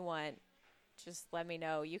anytime you want. Just let me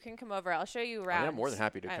know. You can come over. I'll show you around. I'm more than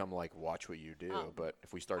happy to come watch what you do. But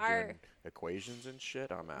if we start doing equations and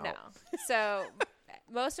shit, I'm out. No. So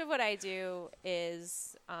most of what I do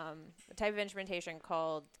is a type of instrumentation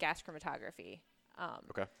called gas chromatography.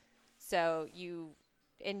 Okay. So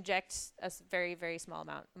inject a very, very small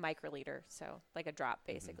amount, microliter, so like a drop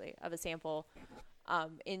basically, of a sample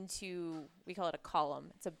into, we call it a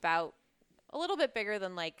column. It's about a little bit bigger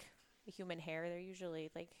than like a human hair. They're usually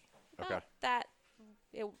like not that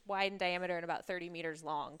wide in diameter and about 30 meters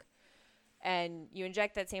long. And you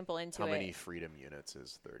inject that sample into it. How many freedom units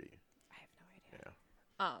is 30? I have no idea.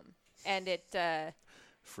 Yeah. And it...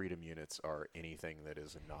 freedom units are anything that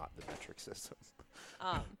is not the metric system.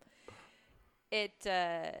 It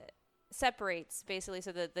separates, basically,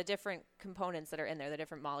 so the different components that are in there, the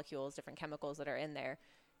different molecules, different chemicals that are in there,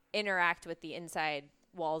 interact with the inside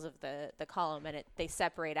walls of the column, and they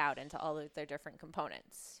separate out into all of their different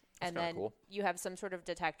components. And then you have some sort of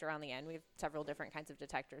detector on the end. We have several different kinds of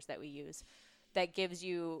detectors that we use that gives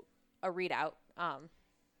you a readout,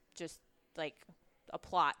 just like a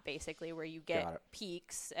plot, basically, where you get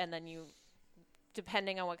peaks, and then you,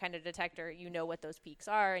 depending on what kind of detector, you know what those peaks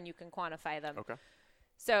are, and you can quantify them. Okay.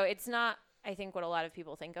 So it's not, I think, what a lot of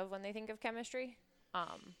people think of when they think of chemistry,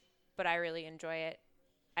 but I really enjoy it.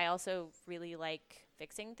 I also really like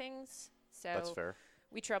fixing things. So that's fair.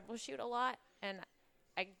 We troubleshoot a lot, and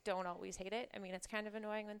I don't always hate it. I mean, it's kind of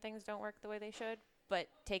annoying when things don't work the way they should, but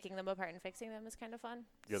taking them apart and fixing them is kind of fun.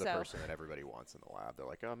 You're the person that everybody wants in the lab. They're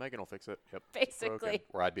like, oh, Megan will fix it. Yep. Basically.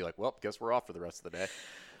 Or I'd be like, well, guess we're off for the rest of the day.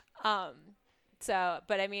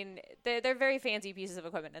 But I mean, they're very fancy pieces of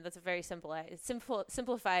equipment, and that's a very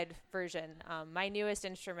simplified version. My newest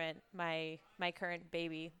instrument, my current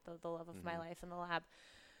baby, the love of my life in the lab,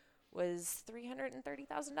 was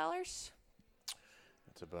 $330,000.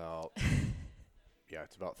 It's about... Yeah,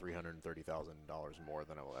 it's about $330,000 more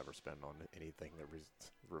than I will ever spend on anything that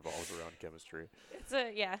revolves around chemistry. It's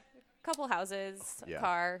a couple houses, a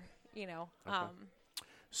car, you know. Okay.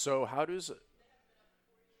 So how does,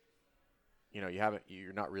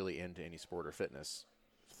 you're not really into any sport or fitness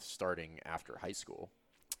starting after high school.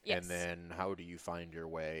 Yes. And then how do you find your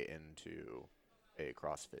way into a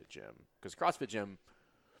CrossFit gym? Because CrossFit gym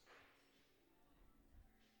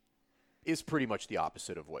is pretty much the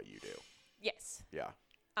opposite of what you do. Yes. Yeah.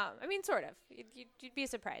 I mean, sort of. You'd be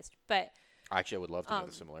surprised, but actually, I would love to know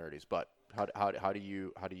the similarities. But how do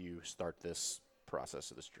you start this process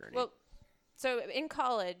of this journey? Well, so in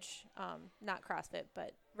college, not CrossFit,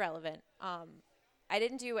 but relevant. I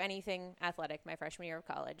didn't do anything athletic my freshman year of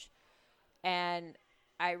college, and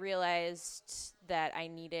I realized that I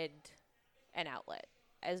needed an outlet.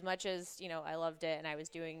 As much as I loved it and I was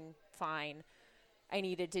doing fine, I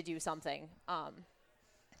needed to do something.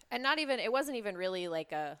 And it wasn't even really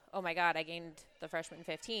like oh my God, I gained the freshman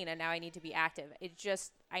 15 and now I need to be active.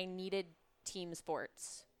 I needed team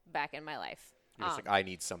sports back in my life. You're just like, I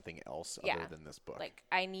need something else other than this book. Like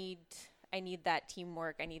I need that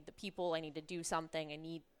teamwork. I need the people. I need to do something. I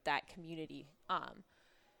need that community.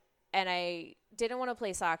 And I didn't want to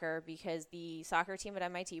play soccer because the soccer team at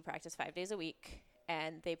MIT practiced 5 days a week,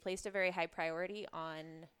 and they placed a very high priority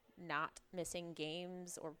on not missing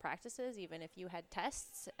games or practices, even if you had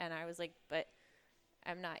tests. And I was like, but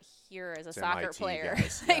I'm not here as a soccer MIT, player.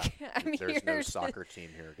 Guys. There's no soccer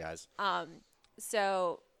team here, guys.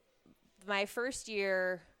 So my first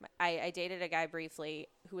year, I dated a guy briefly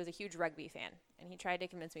who was a huge rugby fan, and he tried to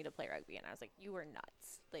convince me to play rugby. And I was like, you were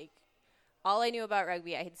nuts. Like, all I knew about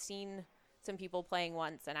rugby, I had seen some people playing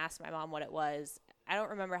once and asked my mom what it was. I don't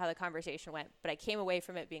remember how the conversation went, but I came away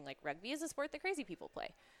from it being like, rugby is a sport that crazy people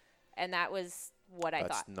play. And that was what I thought.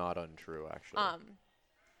 That's not untrue, actually.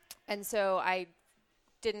 And so I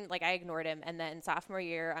I ignored him. And then sophomore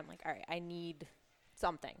year, I'm like, all right, I need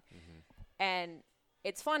something. Mm-hmm. And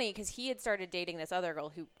it's funny because he had started dating this other girl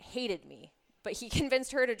who hated me, but he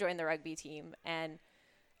convinced her to join the rugby team. And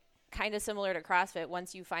kind of similar to CrossFit,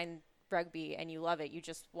 once you find rugby and you love it, you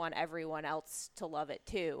just want everyone else to love it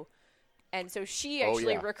too. And so she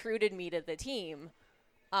actually recruited me to the team,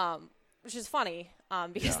 which is funny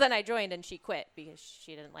because then I joined and she quit because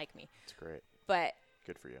she didn't like me. That's great. But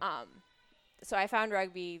good for you. So I found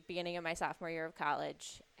rugby beginning of my sophomore year of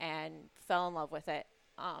college and fell in love with it.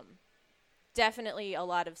 Definitely a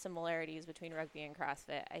lot of similarities between rugby and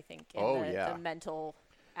CrossFit, I think, in the mental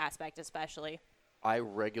aspect especially. I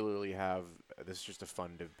regularly have, this is just a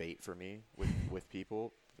fun debate for me with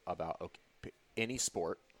people about, pick any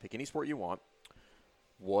sport you want.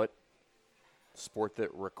 What sport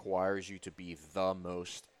that requires you to be the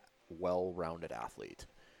most well-rounded athlete?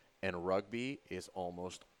 And rugby is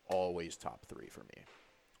almost always top 3 for me.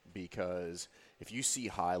 Because if you see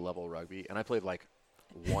high-level rugby, and I played like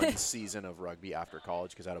one season of rugby after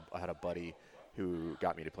college because I had a buddy who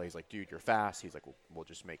got me to play. He's like, dude, you're fast. He's like, we'll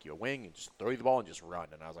just make you a wing and just throw you the ball and just run.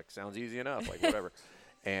 And I was like, sounds easy enough, like whatever.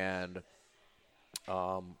 And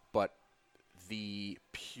but the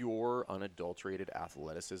pure, unadulterated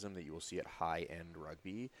athleticism that you will see at high-end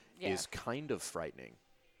rugby is kind of frightening.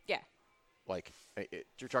 Yeah. Like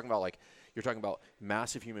you're talking about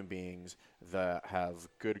massive human beings that have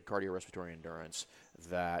good cardiorespiratory endurance,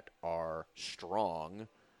 that are strong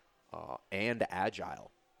and agile.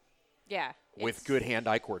 Yeah. With good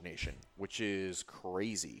hand-eye coordination, which is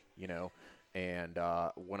crazy, you know. And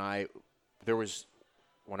when I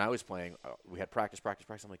was playing, we had practice.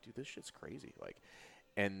 I'm like, dude, this shit's crazy. Like,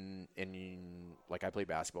 and like I played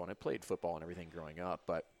basketball and I played football and everything growing up,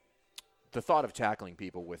 but the thought of tackling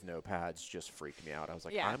people with no pads just freaked me out. I was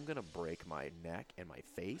like, I'm gonna break my neck and my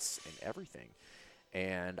face and everything,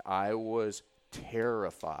 and I was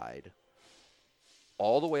terrified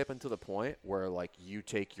all the way up until the point where like you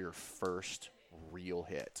take your first real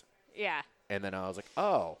hit. Yeah. And then I was like,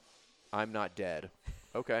 oh, I'm not dead.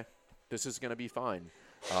 Okay, this is gonna be fine.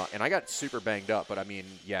 And I got super banged up, but I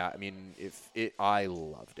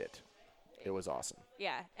loved it. It was awesome.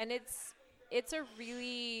 Yeah, and it's a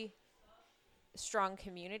really strong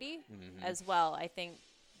community as well. I think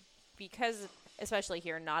because especially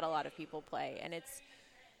here, not a lot of people play, and I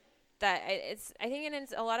think in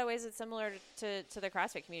a lot of ways it's similar to the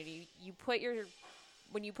CrossFit community.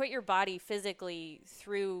 When you put your body physically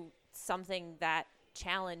through something that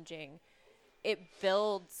challenging, it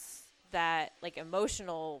builds that like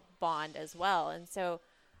emotional bond as well. And so,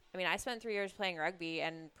 I mean, I spent 3 years playing rugby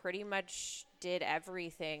and pretty much did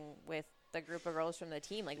everything with the group of girls from the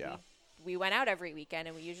team. Like we went out every weekend,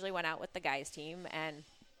 and we usually went out with the guys team. And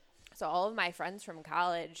so all of my friends from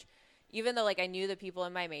college, even though like I knew the people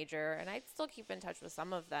in my major, and I still keep in touch with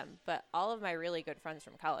some of them, but all of my really good friends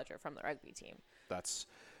from college are from the rugby team.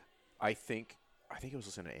 I think I was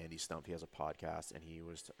listening to Andy Stump. He has a podcast, and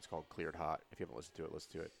it's called Cleared Hot. If you haven't listened to it,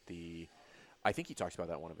 listen to it. I think he talks about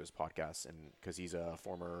that in one of his podcasts, and because he's a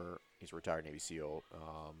retired Navy SEAL,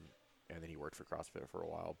 and then he worked for CrossFit for a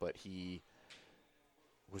while. But he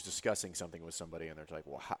was discussing something with somebody, and they're like,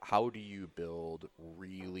 well, how do you build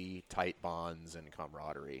really tight bonds and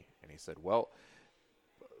camaraderie? And he said, well,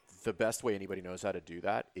 the best way anybody knows how to do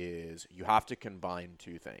that is you have to combine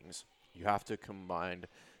two things. You have to combine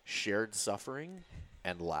shared suffering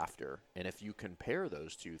and laughter. And if you compare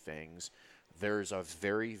those two things, there's a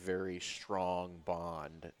very, very strong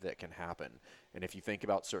bond that can happen. And if you think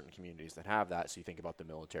about certain communities that have that, so you think about the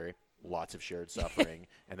military, lots of shared suffering,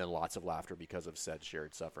 and then lots of laughter because of said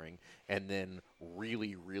shared suffering. And then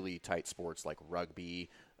really, really tight sports like rugby,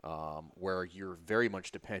 where you're very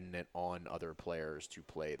much dependent on other players to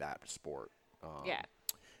play that sport.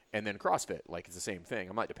 And then CrossFit, like it's the same thing.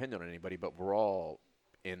 I'm not dependent on anybody, but we're all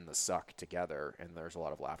in the suck together, and there's a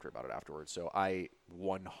lot of laughter about it afterwards. So I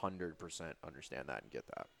 100% understand that and get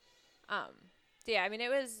that. Yeah, I mean,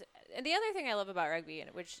 and the other thing I love about rugby,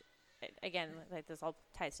 and which, again, like this all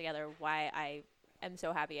ties together, why I am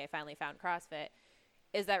so happy I finally found CrossFit,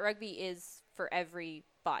 is that rugby is for every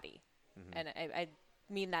body. And I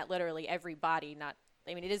mean that literally every body,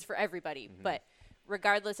 it is for everybody, but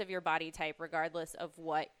regardless of your body type, regardless of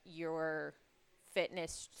what your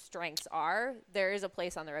fitness strengths are, there is a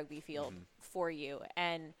place on the rugby field for you.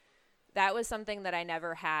 And that was something that I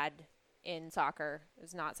never had in soccer. It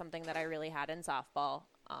was not something that I really had in softball.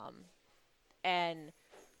 And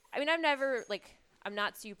I mean, I'm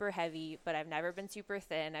not super heavy, but I've never been super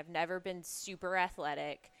thin. I've never been super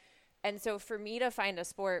athletic. And so for me to find a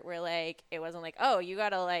sport where like, it wasn't like, oh, you got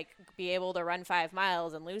to like be able to run 5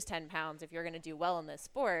 miles and lose 10 pounds if you're going to do well in this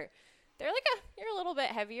sport. They're like, you're a little bit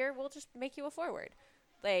heavier. We'll just make you a forward.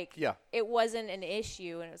 Like, it wasn't an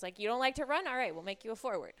issue. And it was like, you don't like to run? All right, we'll make you a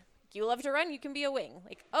forward. You love to run? You can be a wing.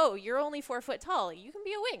 Like, oh, you're only 4 foot tall. You can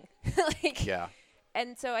be a wing.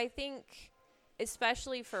 And so I think,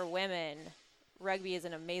 especially for women, rugby is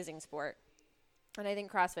an amazing sport. And I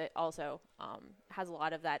think CrossFit also has a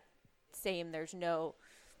lot of that same. There's no,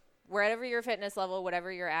 wherever your fitness level,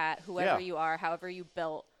 whatever you're at, whoever you are, however you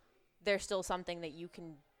built, there's still something that you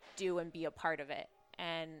can do and be a part of it.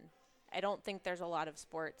 And I don't think there's a lot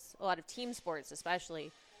of team sports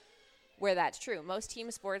especially, where that's true. Most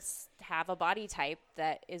team sports have a body type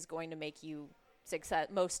that is going to make you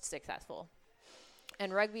most successful.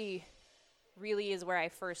 And rugby really is where I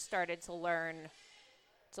first started to learn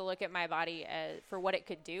to look at my body for what it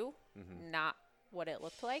could do, not what it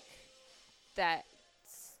looked like. That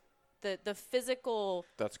the physical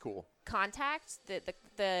that's cool contact,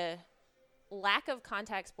 the lack of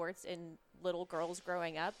contact sports in little girls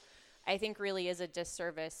growing up, I think really is a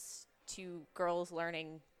disservice to girls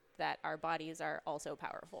learning that our bodies are also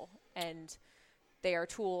powerful and they are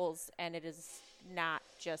tools, and it is not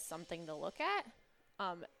just something to look at.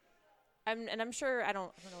 I'm sure I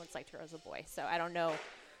don't know what it's like to grow as a boy, so I don't know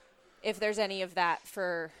if there's any of that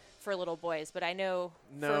for little boys. But I know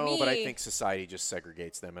for me, but I think society just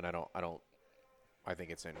segregates them, and I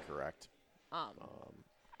think it's incorrect.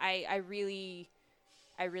 I really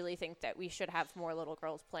think that we should have more little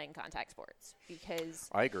girls playing contact sports because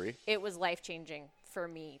I agree. It was life-changing for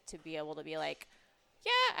me to be able to be like,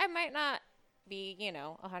 yeah, I might not be,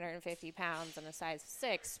 150 pounds and a size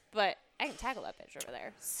 6, but I can tackle that bitch over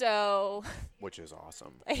there. So, which is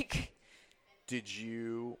awesome. Like,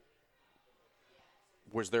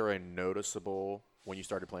 was there a noticeable, when you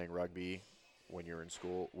started playing rugby when you were in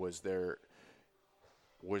school, was there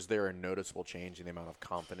a noticeable change in the amount of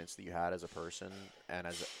confidence that you had as a person and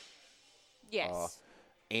as a, yes.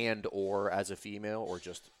 And or as a female or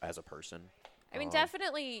just as a person? I mean,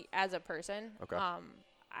 definitely as a person. Okay.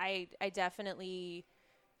 I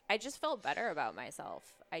just felt better about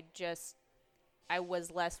myself. I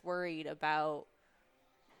was less worried about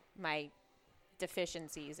my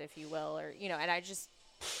deficiencies, if you will, or,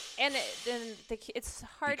 and it's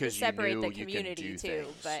hard because to separate the you community too.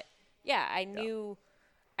 Things. But yeah, I knew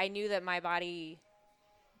that my body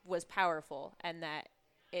was powerful and that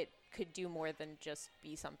it could do more than just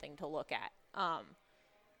be something to look at.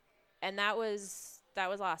 And that was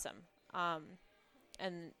awesome.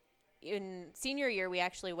 And in senior year, we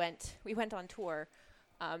actually went on tour,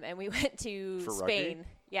 and we went to For Spain. rugby?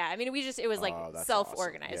 Yeah, I mean, it was like that's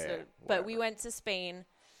self-organized. awesome. Yeah, but we went to Spain,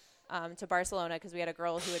 to Barcelona, because we had a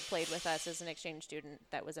girl who had played with us as an exchange student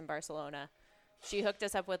that was in Barcelona. She hooked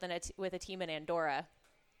us up with a team in Andorra,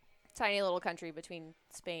 tiny little country between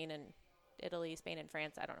Spain and Italy, Spain and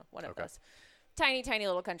France. I don't know, one of those. Tiny, tiny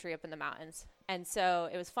little country up in the mountains. And so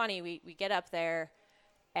it was funny. We get up there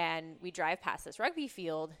and we drive past this rugby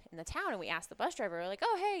field in the town, and we ask the bus driver, we're like,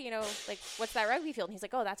 oh, hey, like, what's that rugby field? And he's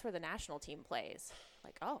like, oh, that's where the national team plays.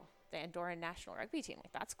 Like, oh, the Andorran national rugby team.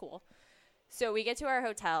 Like, that's cool. So we get to our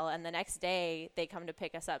hotel, and the next day they come to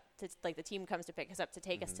pick us up. The team comes to pick us up to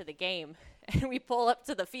take us to the game. And we pull up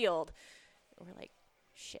to the field. And we're like,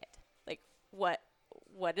 shit. Like, what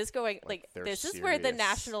is going – like this is where the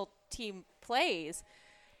national team plays.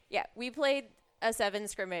 Yeah, we played a 7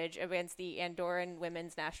 scrimmage against the Andorran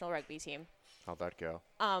women's national rugby team. How'd that go?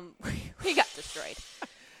 We got destroyed.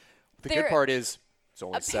 The good part is it's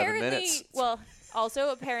only 7 minutes. Well, also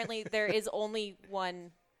apparently there is only one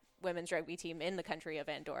women's rugby team in the country of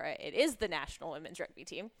Andorra. It is the national women's rugby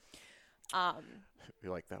team.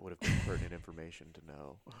 You're like, that would have been pertinent information to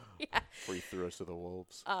know. Yeah. Before you threw us to the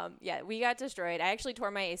wolves. Yeah, we got destroyed. I actually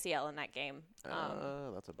tore my ACL in that game.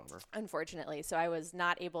 That's a bummer. Unfortunately. So I was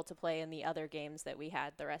not able to play in the other games that we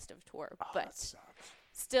had the rest of tour. Oh, but that sucks.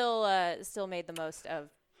 Still made the most of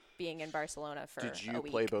being in Barcelona for a week. Did you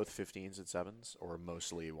play both 15s and 7s or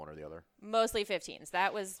mostly one or the other? Mostly 15s.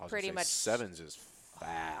 That was pretty much. 7s is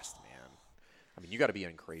fast, man. I mean, you got to be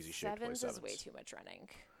in crazy shape to play 7s. 7s is way too much running.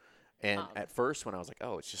 And at first, when I was like,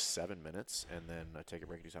 oh, it's just 7 minutes, and then I take a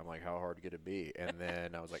break and do something, I'm like, how hard could it be? And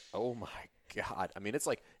then I was like, oh my God. I mean, it's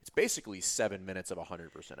basically 7 minutes of 100%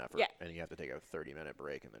 effort. Yeah. And you have to take a 30-minute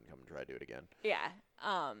break and then come and try to do it again. Yeah.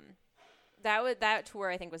 That tour,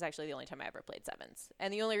 I think, was actually the only time I ever played 7s.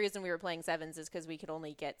 And the only reason we were playing 7s is because we could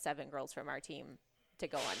only get 7 girls from our team to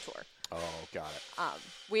go on tour. Oh, got it.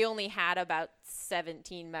 We only had about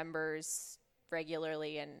 17 members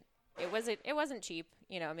regularly, and it wasn't cheap.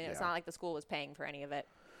 It's not like the school was paying for any of it.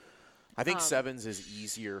 I think 7s is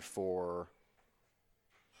easier for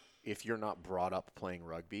if you're not brought up playing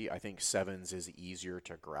rugby. I think 7s is easier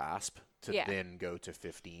to grasp to then go to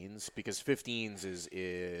 15s, because 15s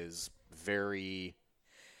is very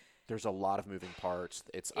 – there's a lot of moving parts.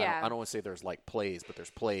 I don't want to say there's like plays, but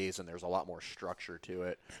there's plays and there's a lot more structure to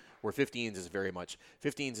it, where 15s is very much –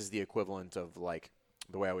 15s is the equivalent of like –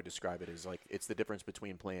 the way I would describe it is like it's the difference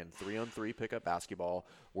between playing 3-on-3 pickup basketball,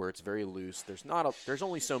 where it's very loose. There's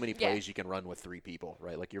only so many plays you can run with 3 people,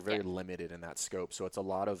 right? Like you're very limited in that scope. So it's a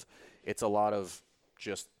lot of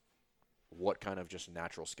just what kind of just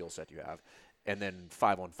natural skill set you have. And then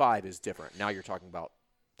 5-on-5 is different. Now you're talking about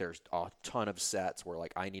there's a ton of sets where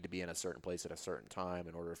like I need to be in a certain place at a certain time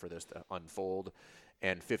in order for this to unfold.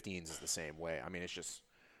 And 15s is the same way. I mean,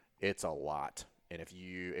 it's a lot. And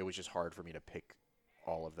it was just hard for me to pick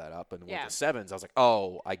all of that up. And with the 7s, I was like,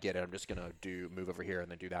 oh, I get it. I'm just going to move over here and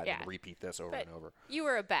then do that and repeat this over and over. You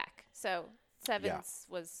were a back, so 7s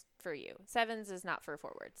was for you. 7s is not for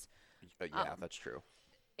forwards. That's true.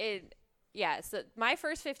 So my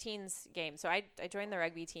first 15s game, so I joined the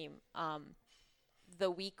rugby team the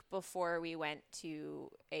week before we went to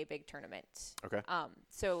a big tournament. Okay.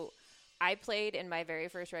 So I played in my very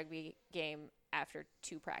first rugby game after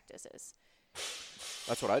 2 practices.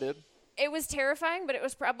 That's what I did. It was terrifying, but it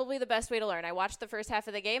was probably the best way to learn. I watched the first half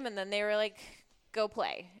of the game, and then they were like, "Go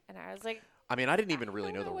play," and I was like, I mean, I didn't even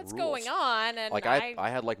really know the what's rules. going on. And Like I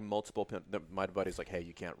had like multiple. My buddy's like, "Hey,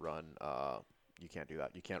 you can't run. You can't do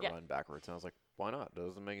that. You can't run backwards." And I was like, "Why not?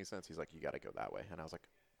 Doesn't make any sense." He's like, "You got to go that way." And I was like,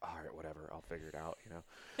 "All right, whatever. I'll figure it out." You know.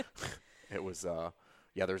 It was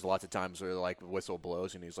there's lots of times where like the whistle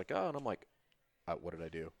blows and he's like, "Oh," and I'm like, "What did I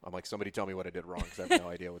do?" I'm like, "Somebody tell me what I did wrong because I have no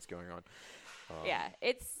idea what's going on." Yeah,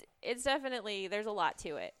 it's definitely, there's a lot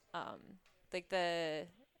to it. Like and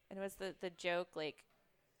it was the joke, like,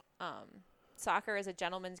 soccer is a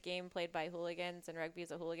gentleman's game played by hooligans, and rugby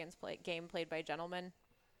is a hooligans game played by gentlemen.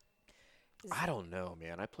 I don't know,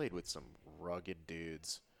 man. I played with some rugged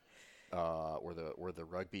dudes, where the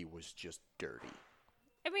rugby was just dirty.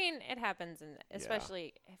 I mean, it happens, and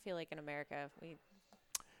especially I feel like in America,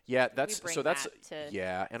 Yeah,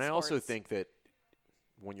 and I also think that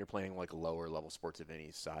when you're playing like lower level sports of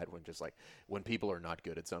any side, when people are not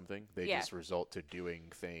good at something, they just result to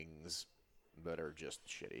doing things that are just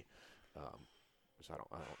shitty. So I don't.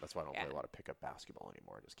 That's why I don't play a lot of pickup basketball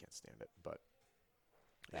anymore. I just can't stand it. But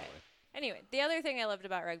anyway, the other thing I loved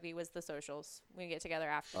about rugby was the socials. We get together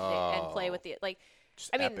after and play with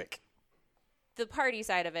epic. The party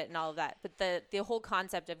side of it and all of that, but the whole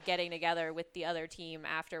concept of getting together with the other team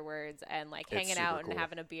afterwards and like hanging out and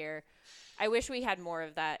having a beer. I wish we had more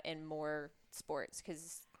of that in more sports,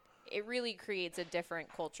 because it really creates a different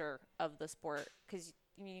culture of the sport. Because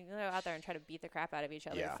you go out there and try to beat the crap out of each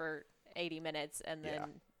other for 80 minutes, and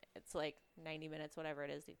then it's like 90 minutes, whatever it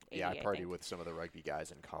is. 80, I partied with some of the rugby guys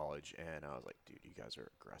in college, and I was like, dude, you guys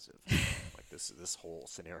are aggressive. Like this whole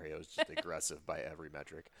scenario is just aggressive by every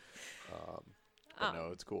metric. But no,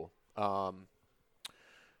 it's cool.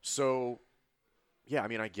 So, yeah, I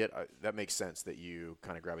mean, I get that makes sense that you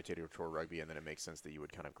kind of gravitated toward rugby, and then it makes sense that you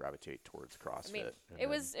would kind of gravitate towards CrossFit. I mean, it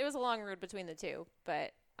was a long road between the two,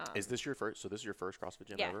 but is this your first? So this is your first CrossFit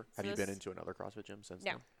gym ever? Have you been into another CrossFit gym since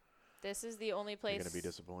then? No. This is the only place. You're gonna be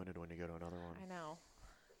disappointed when you go to another one. I know.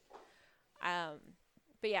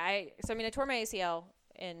 But yeah, I tore my ACL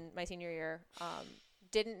in my senior year.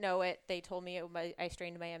 Didn't know it. They told me I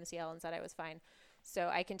strained my MCL and said I was fine. So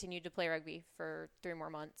I continued to play rugby for 3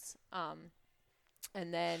 more months.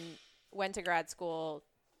 And then went to grad school.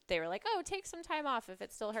 They were like, "Oh, take some time off if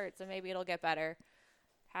it still hurts, and maybe it'll get better."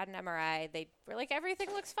 Had an MRI. They were like, "Everything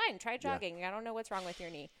looks fine. Try jogging. Yeah. I don't know what's wrong with your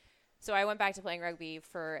knee." So I went back to playing rugby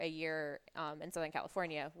for a year in Southern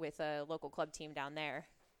California with a local club team down there.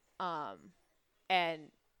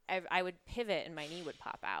 And I would pivot and my knee would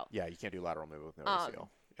pop out. Yeah, you can't do lateral move with no ACL.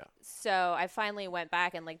 Yeah. So I finally went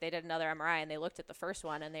back and they did another MRI, and they looked at the first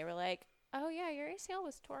one and they were like, "Oh yeah, your ACL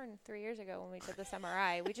was torn 3 years ago when we did this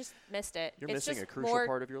MRI. We just missed it. You're missing a crucial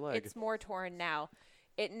part of your leg. It's more torn now.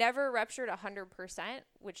 It never ruptured 100%,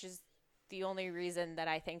 which is the only reason that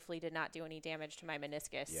I thankfully did not do any damage to my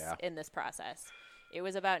meniscus in this process. It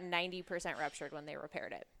was about 90% ruptured when they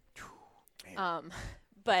repaired it.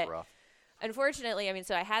 But unfortunately, I mean,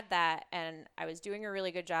 so I had that, and I was doing a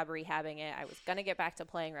really good job rehabbing it. I was going to get back to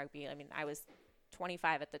playing rugby. I mean, I was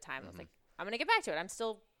 25 at the time. I was like, I'm going to get back to it. I'm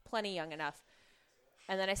still plenty young enough.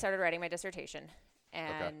 And then I started writing my dissertation,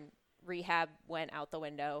 and rehab went out the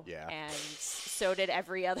window. Yeah. And so did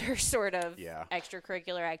every other sort of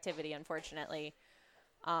extracurricular activity, unfortunately.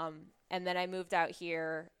 And then I moved out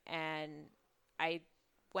here, and I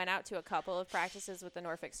went out to a couple of practices with the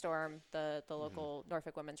Norfolk Storm, the local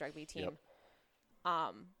Norfolk women's rugby team.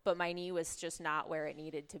 Yep. But my knee was just not where it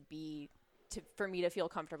needed to be for me to feel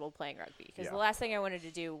comfortable playing rugby. Because the last thing I wanted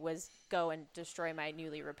to do was go and destroy my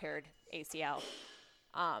newly repaired ACL.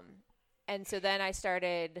 And so then I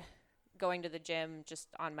started going to the gym just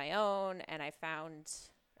on my own, and I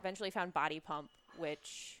eventually found Body Pump,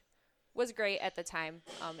 which was great at the time.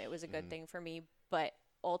 It was a good thing for me, but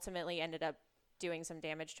ultimately ended up doing some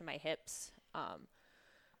damage to my hips.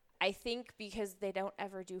 I think because they don't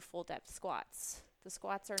ever do full depth squats. The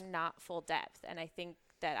squats are not full depth, and I think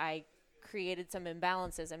that I created some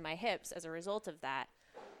imbalances in my hips as a result of that.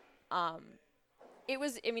 It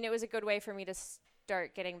was a good way for me to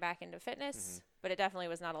start getting back into fitness, but it definitely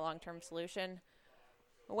was not a long-term solution.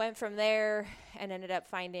 I went from there and ended up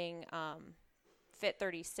finding Fit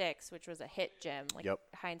 36, which was a HIIT gym,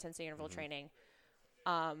 high-intensity interval training.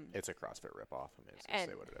 It's a CrossFit ripoff. I mean, it's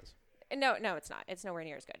say what it is. No, it's not. It's nowhere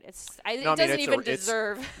near as good. It doesn't even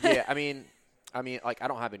deserve. Yeah, I mean, like I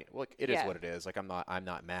don't have any. Look, it is what it is. Like I'm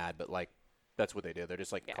not mad, but like That's what they did. They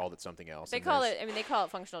just like Yeah. called it something else. They and call there's- it. I mean, they call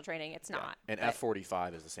it functional training. It's not. And but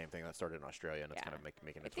F45 is the same thing that started in Australia, and it's Yeah. kind of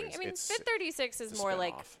making I its think. way. I mean, It's Fit 36 is it's a more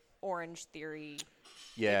like spin-off. Orange Theory.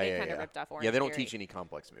 Yeah, they yeah, kinda yeah. ripped off Yeah, Orange they don't Theory. teach any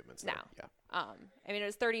complex movements. No. There. Yeah. I mean, it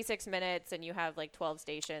was 36 minutes, and you have like 12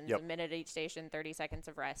 stations, Yep. a minute each station, 30 seconds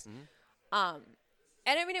of rest. Mhm.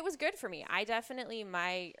 And I mean, it was good for me. I definitely,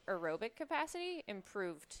 my aerobic capacity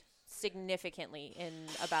improved significantly in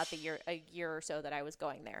about a year or so that I was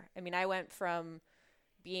going there. I mean, I went from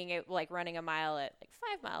being like running a mile at like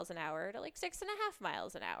 5 miles an hour to like 6.5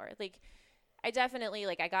 miles an hour. Like, I definitely,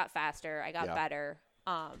 like, I got faster, I got Yeah. better.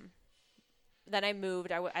 Then I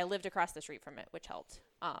moved. I lived across the street from it, which helped.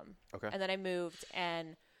 Okay. And then I moved,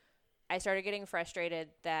 and I started getting frustrated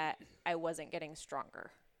that I wasn't getting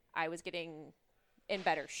stronger. I was getting in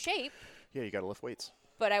better shape, Yeah, you got to lift weights.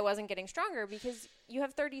 but I wasn't getting stronger because you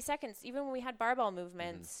have 30 seconds. Even when we had barbell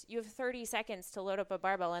movements, Mm-hmm. you have 30 seconds to load up a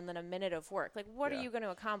barbell and then a minute of work. Like, what are Yeah. you going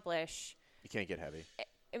to accomplish? You can't get heavy.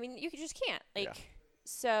 I mean, you just can't. Like, Yeah.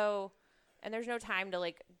 so, and there's no time to,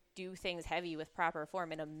 like, do things heavy with proper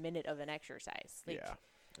form in a minute of an exercise. Like, Yeah.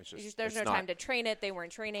 It's just there's it's no not, time to train it. They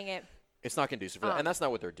weren't training it. It's not conducive for that, and that's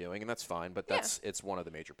not what they're doing, and that's fine. But Yeah. it's one of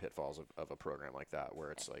the major pitfalls of a program like that,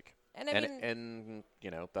 where it's like, And I mean, and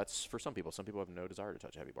you know, that's for some people. Some people have no desire to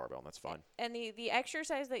touch a heavy barbell, and that's fine. and the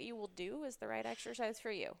exercise that you will do is the right exercise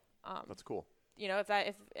for you. That's cool. You know, if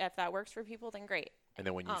that works for people, then great. And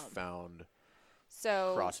then when you found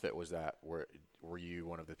So CrossFit, was that were you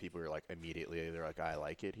one of the people who were like immediately they're like, I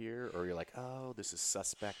like it here, or you're like, oh, this is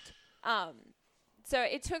suspect? so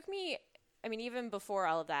it took me. I mean, even before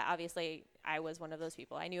all of that, obviously, I was one of those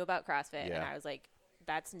people. I knew about CrossFit, and Yeah. I was like,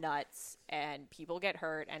 "That's nuts!" And people get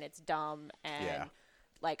hurt, and it's dumb. And Yeah.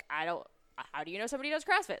 like, I don't. How do you know somebody does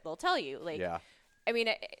CrossFit? They'll tell you. Like, Yeah. I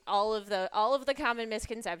mean, all of the common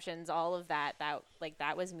misconceptions, all of that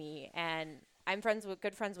was me. And I'm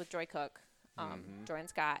good friends with Joy Cook, Joy and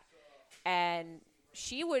Scott, and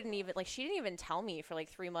she didn't even tell me for like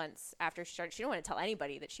 3 months after she started. She didn't want to tell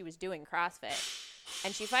anybody that she was doing CrossFit,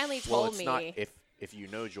 and she finally Well, told it's me. not if you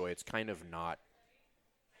know Joy, it's kind of not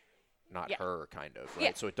Yeah. her kind of, right?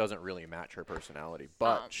 Yeah. So it doesn't really match her personality,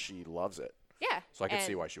 but she loves it. Yeah. So I can and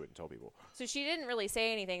see why she wouldn't tell people. So she didn't really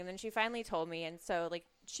say anything, and then she finally told me, and so like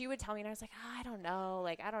she would tell me, and I was like, I don't know,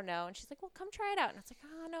 and she's like, well, come try it out, and I was like,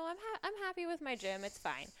 oh no, I'm happy with my gym, it's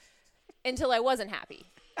fine, until I wasn't happy,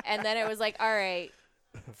 and then it was like, all right,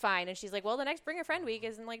 fine, and she's like, well, the next Bring a Friend week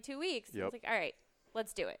is in like 2 weeks. I was like, all right,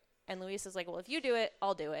 let's do it, and Luis is like, well, if you do it,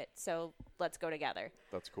 I'll do it, so let's go together.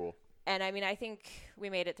 That's cool. And I mean, I think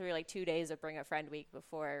we made it through like 2 days of Bring a Friend week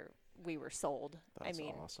before we were sold. That's I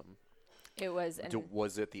mean, awesome. it was. And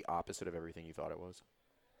Was it the opposite of everything you thought it was?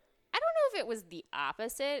 I don't know if it was the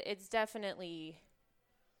opposite. It's definitely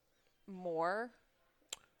more.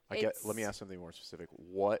 Let me ask something more specific.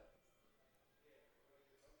 What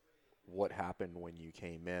happened when you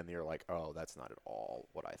came in? You're like, oh, that's not at all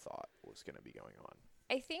what I thought was going to be going on.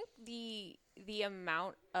 I think the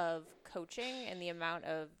amount of coaching and the amount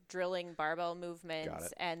of drilling barbell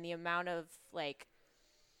movements and the amount of like,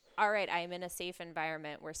 all right, I'm in a safe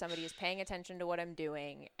environment where somebody is paying attention to what I'm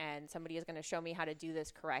doing and somebody is going to show me how to do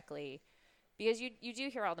this correctly. Because you do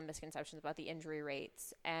hear all the misconceptions about the injury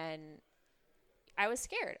rates, and I was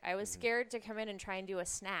scared. I was scared to come in and try and do a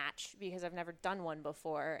snatch because I've never done one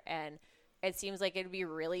before, and it seems like it'd be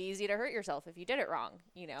really easy to hurt yourself if you did it wrong,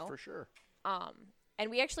 you know? For sure. And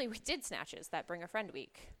we did snatches that Bring a Friend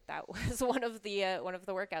week. That was one of the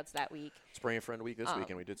workouts that week. It's Bring a Friend week this week,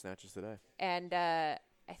 and we did snatches today. And I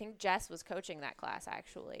think Jess was coaching that class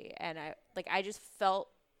actually, and I just felt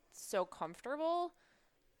so comfortable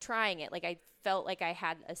trying it. Like I felt like I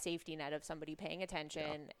had a safety net of somebody paying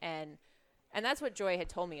attention, and that's what Joy had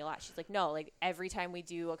told me a lot. She's like, no, like every time we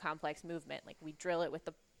do a complex movement, like we drill it with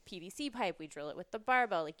the PVC pipe, we drill it with the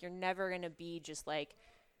barbell. Like you're never gonna be just like,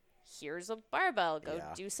 here's a barbell, go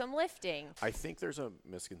do some lifting. I think there's a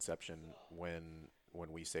misconception when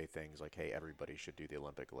we say things like, hey, everybody should do the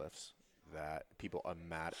Olympic lifts, that people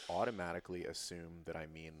automatically assume that I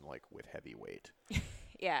mean like with heavy weight.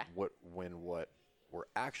 Yeah. What we're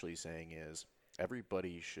actually saying is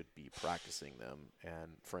everybody should be practicing them.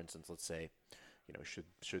 And for instance, let's say, you know,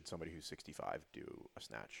 should somebody who's 65 do a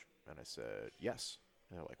snatch? And I said, yes.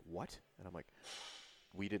 And they're like, what? And I'm like,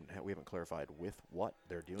 we haven't clarified with what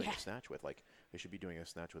they're doing a snatch with. Like they should be doing a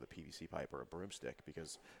snatch with a PVC pipe or a broomstick,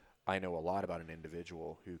 because I know a lot about an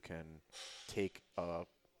individual who can take a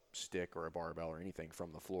stick or a barbell or anything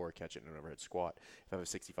from the floor, catch it in an overhead squat. If I have a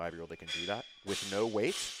 65-year-old that can do that with no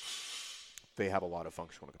weight, they have a lot of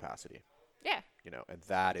functional capacity. Yeah. You know, and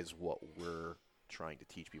that is what we're trying to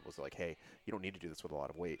teach people. Is like, hey, you don't need to do this with a lot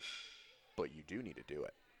of weight. but you do need to do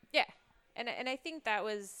it. Yeah. And I think that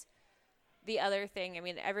was the other thing. I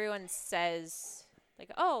mean, everyone says, like,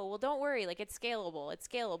 oh, well, don't worry. Like, it's scalable. It's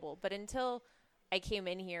scalable. But until I came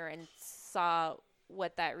in here and saw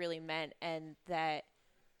what that really meant, and that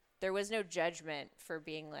there was no judgment for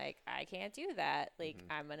being like, I can't do that. Like,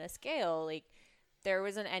 I'm going to scale. Like, there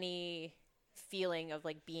wasn't any feeling of,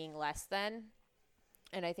 like, being less than.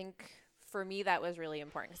 And I think for me that was really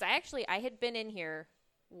important. Because I had been in here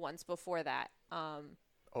once before that.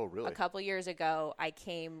 Oh, really? A couple years ago, I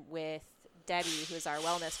came with Debbie, who's our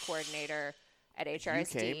wellness coordinator at HRSD. You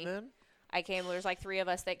came then? I came. There was like 3 of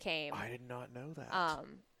us that came. I did not know that.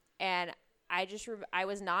 And I just I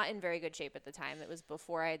was not in very good shape at the time. It was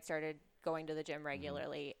before I had started going to the gym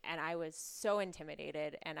regularly, and I was so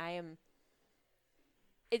intimidated. And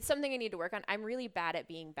it's something I need to work on. I'm really bad at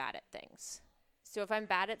being bad at things. So if I'm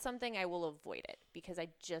bad at something, I will avoid it because I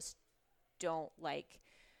just don't like.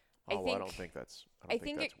 I don't think that's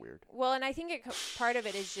weird. Well, and I think part of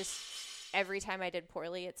it is just every time I did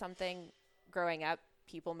poorly at something growing up,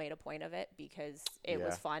 people made a point of it because it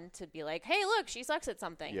was fun to be like, hey, look, she sucks at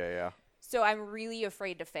something. Yeah. So I'm really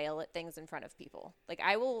afraid to fail at things in front of people. Like,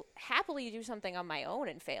 I will happily do something on my own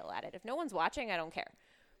and fail at it. If no one's watching, I don't care.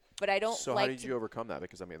 But I don't So how did you overcome that?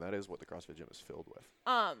 Because, I mean, that is what the CrossFit gym is filled with.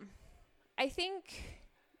 I think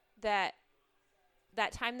that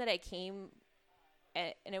time that I came,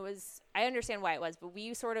 and it was, I understand why it was, but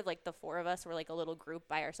we sort of, like, the 4 of us were like a little group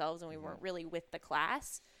by ourselves, and we weren't really with the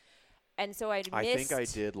class. And so I think I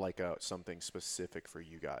did like something specific for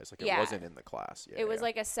you guys. Like, it wasn't in the class. It was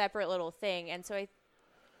like a separate little thing. And so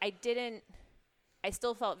I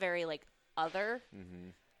still felt very like other.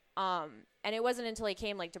 And it wasn't until I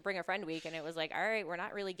came like to Bring a Friend Week, and it was like, all right, we're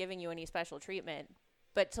not really giving you any special treatment,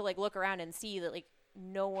 but to like look around and see that like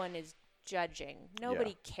no one is judging.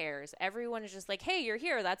 Nobody cares. Everyone is just like, hey, you're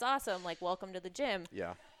here. That's awesome. Like, welcome to the gym.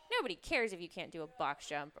 Yeah. Nobody cares if you can't do a box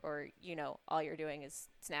jump or, you know, all you're doing is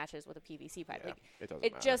snatches with a PVC pipe. Yeah, like,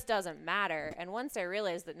 it just doesn't matter. And once I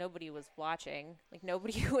realized that nobody was watching, like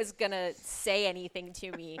nobody was going to say anything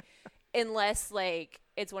to me unless like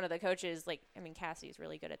it's one of the coaches. Like, I mean, Cassie's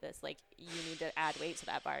really good at this. Like, you need to add weight to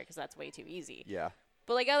that bar because that's way too easy. Yeah.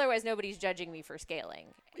 But like otherwise nobody's judging me for scaling.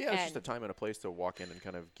 Yeah, it's just a time and a place to walk in and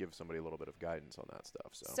kind of give somebody a little bit of guidance on that stuff.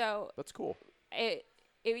 So that's cool. It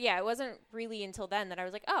wasn't really until then that I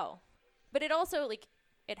was like, oh. But it also, like,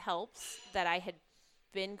 it helps that I had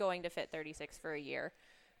been going to Fit 36 for a year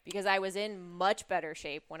because I was in much better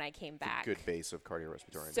shape when I came back. Good base of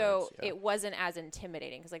cardiorespiratory endurance. So it wasn't as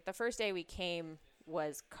intimidating because, like, the first day we came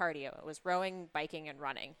was cardio. It was rowing, biking, and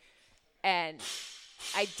running. And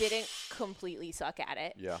I didn't completely suck at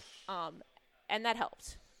it. Yeah. And that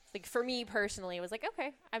helped. Like, for me personally, it was like,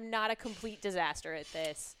 okay, I'm not a complete disaster at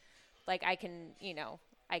this. Like, I can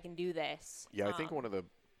do this. Yeah, I think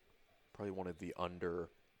probably one of the undervalued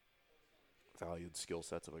skill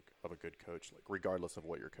sets of a good coach, like regardless of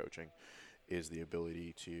what you're coaching, is the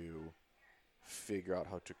ability to figure out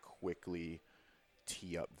how to quickly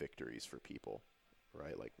tee up victories for people,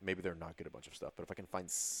 right? Like, maybe they're not good at a bunch of stuff, but if I can find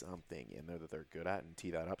something in there that they're good at and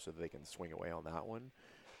tee that up so that they can swing away on that one,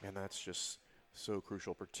 man, that's just so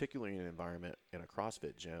crucial, particularly in an environment in a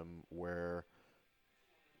CrossFit gym where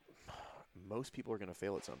most people are going to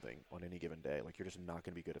fail at something on any given day. Like, you're just not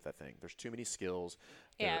going to be good at that thing. There's too many skills.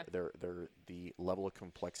 Yeah. The level of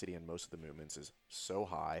complexity in most of the movements is so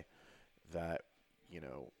high that, you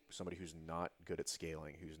know, somebody who's not good at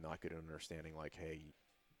scaling, who's not good at understanding, like, hey,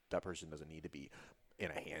 that person doesn't need to be in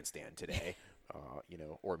a handstand today, you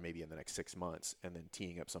know, or maybe in the next 6 months, and then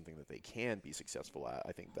teeing up something that they can be successful at.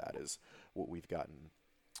 I think that is what we've gotten,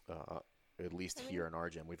 at least here in our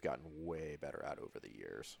gym, we've gotten way better at over the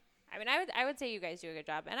years. I mean, I would say you guys do a good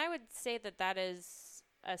job. And I would say that is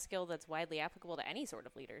a skill that's widely applicable to any sort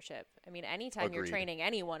of leadership. I mean, anytime you're training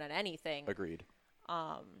anyone on anything. Agreed.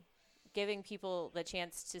 Giving people the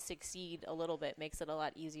chance to succeed a little bit makes it a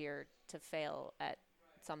lot easier to fail at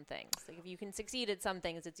some things. Like, if you can succeed at some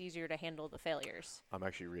things, it's easier to handle the failures. I'm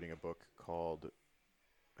actually reading a book called,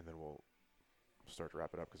 and then we'll start to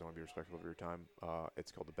wrap it up because I want to be respectful of your time.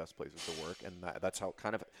 It's called The Best Places to Work. And that's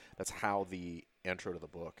how the intro to the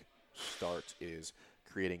book starts, is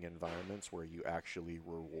creating environments where you actually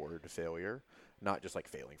reward failure, not just like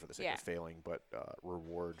failing for the sake of failing, but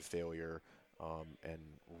reward failure, and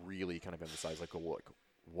really kind of emphasize like,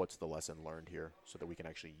 what's the lesson learned here, so that we can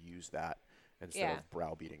actually use that instead of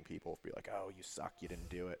browbeating people. Be like, oh, you suck, you didn't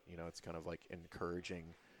do it. You know, it's kind of like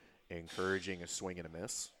encouraging a swing and a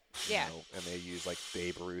miss. You know? And they use like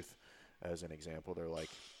Babe Ruth as an example. They're like,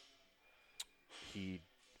 he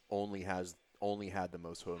only had the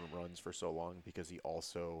most home runs for so long because he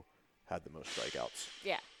also had the most strikeouts.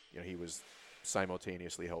 Yeah. He was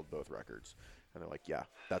simultaneously held both records. And they're like, yeah,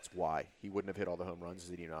 that's why. He wouldn't have hit all the home runs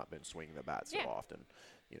had he not been swinging the bat so often.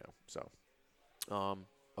 So.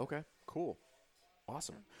 Okay, cool.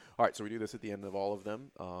 Awesome. All right, so we do this at the end of all of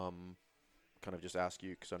them. Kind of just ask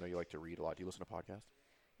you, because I know you like to read a lot. Do you listen to podcasts?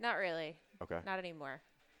 Not really. Okay. Not anymore.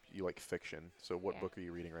 You like fiction. So what book are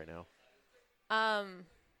you reading right now? I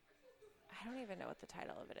don't even know what the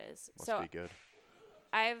title of it is. Must be good.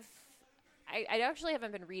 I actually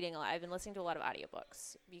haven't been reading a lot. I've been listening to a lot of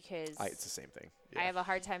audiobooks because it's the same thing. Yeah. I have a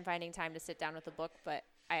hard time finding time to sit down with a book, but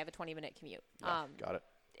I have a 20-minute commute. Yeah, got it.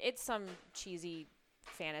 It's some cheesy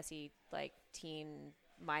fantasy, like teen,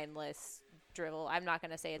 mindless drivel. I'm not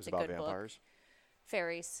going to say it's a good vampires? book.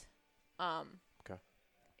 Fairies. Okay.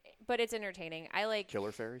 But it's entertaining. I like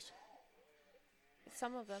killer fairies?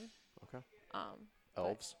 some of them. Okay.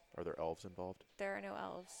 Elves? Are there elves involved? There are no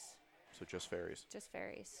elves. So just fairies? Just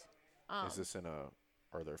fairies. Is this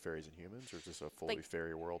are there fairies and humans, or is this a fully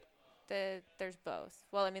fairy world? There's both.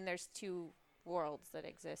 Well, I mean, there's two worlds that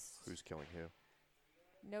exist. Who's killing who?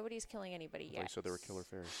 Nobody's killing anybody yet. So there were killer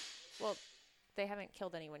fairies. Well, they haven't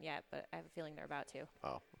killed anyone yet, but I have a feeling they're about to.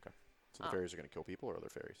 Oh, okay. So the fairies are going to kill people, or other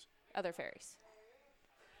fairies? Other fairies.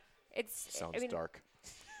 Sounds dark.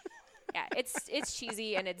 Yeah, it's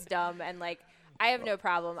cheesy and it's dumb and like I have no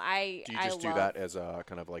problem. Do you just do that as a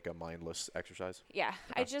kind of like a mindless exercise? Yeah,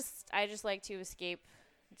 I just like to escape,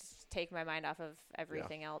 just take my mind off of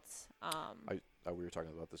everything else. We were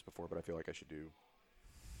talking about this before, but I feel like I should do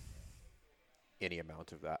any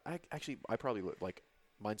amount of that. I probably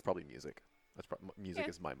mine's probably music. Music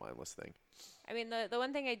is my mindless thing. I mean, the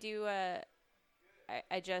one thing I do,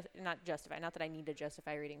 I just not that I need to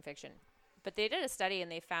justify reading fiction, but they did a study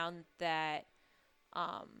and they found that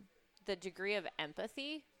the degree of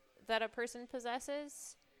empathy that a person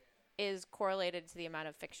possesses is correlated to the amount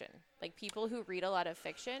of fiction. Like people who read a lot of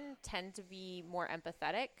fiction tend to be more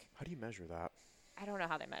empathetic. How do you measure that? I don't know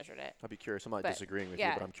how they measured it. I'd be curious. I'm not disagreeing with you,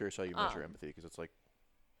 but I'm curious how you measure empathy because it's like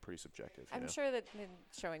pretty subjective. I'm sure that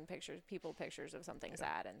showing pictures of something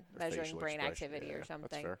sad and measuring brain activity or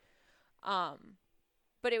something. That's fair.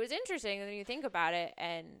 But it was interesting when you think about it,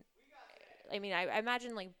 and I mean, I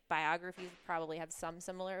imagine like biographies probably have some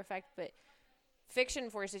similar effect, but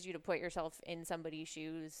fiction forces you to put yourself in somebody's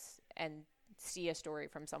shoes and see a story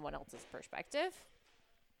from someone else's perspective,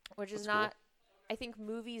 which is not. Cool. I think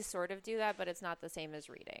movies sort of do that, but it's not the same as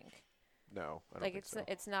reading. No, I don't think so.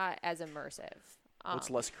 It's not as immersive.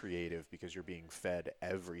 It's less creative because you're being fed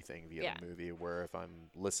everything via the movie, where if I'm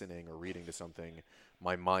listening or reading to something,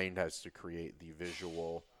 my mind has to create the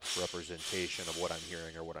visual representation of what I'm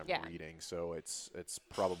hearing or what I'm reading. So it's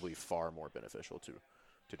probably far more beneficial to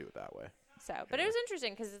do it that way. So, but it was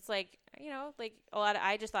interesting because it's like, like a lot of,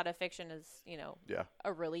 I just thought of fiction as,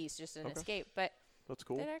 a release, just an escape, but that's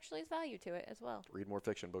cool. There actually is value to it as well. Read more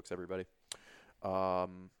fiction books, everybody.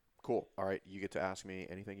 Cool. All right. You get to ask me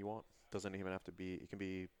anything you want. Doesn't even have to be. It can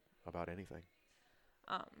be about anything.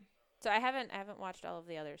 So I haven't watched all of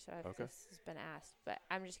the others, so this has been asked. But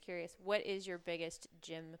I'm just curious, what is your biggest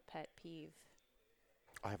gym pet peeve?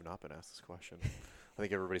 I have not been asked this question. I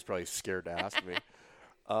think everybody's probably scared to ask me.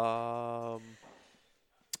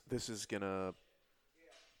 This is gonna.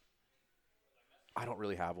 I don't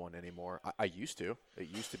really have one anymore. I used to. It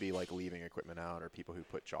used to be like leaving equipment out, or people who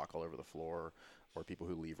put chalk all over the floor, or people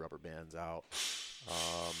who leave rubber bands out.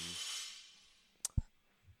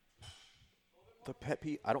 The pet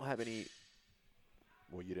peeve, I don't have any.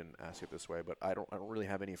 Well, you didn't ask it this way, but I don't really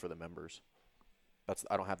have any for the members.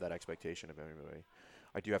 I don't have that expectation of anybody.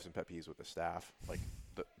 I do have some pet peeves with the staff,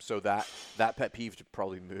 so that pet peeve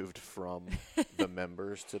probably moved from the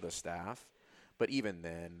members to the staff. But even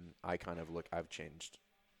then, I kind of I've changed.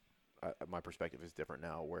 My perspective is different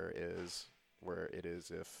now. Where it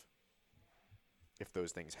is if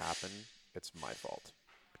those things happen, it's my fault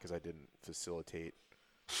because I didn't facilitate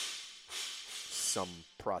some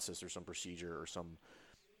process or some procedure or some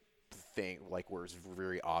thing where it's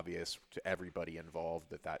very obvious to everybody involved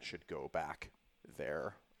that should go back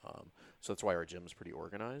there. So that's why our gym's pretty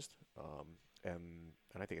organized, and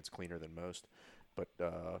I think it's cleaner than most.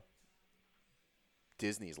 But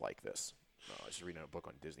Disney's like this. I was reading a book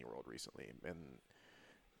on Disney World recently, and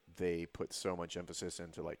they put so much emphasis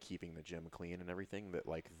into keeping the gym clean and everything that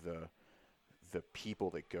the people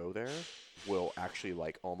that go there will actually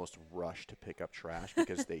almost rush to pick up trash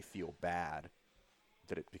because they feel bad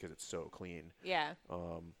because it's so clean. Yeah.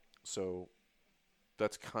 So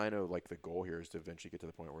that's kind of the goal here is to eventually get to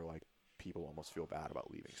the point where people almost feel bad about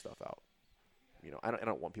leaving stuff out. I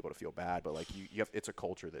don't want people to feel bad, but you have, it's a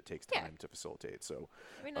culture that takes time to facilitate. So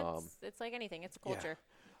I mean, it's like anything; it's a culture.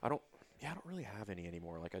 I don't really have any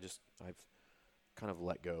anymore. Like I've kind of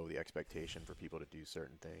let go of the expectation for people to do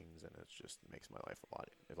certain things, and it just makes my life a lot.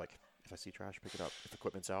 Like if I see trash, pick it up. If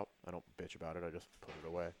equipment's out, I don't bitch about it. I just put it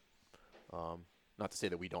away. Not to say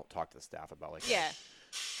that we don't talk to the staff about like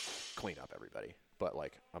clean up everybody, but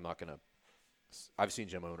like I'm not gonna. I've seen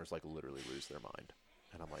gym owners like literally lose their mind,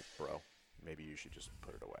 and I'm like, bro, maybe you should just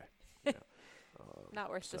put it away. You know? Not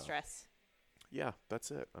worth the stress. Yeah,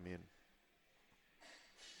 that's it. I mean,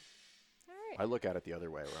 All right. I look at it the other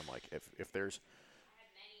way, where I'm like, if there's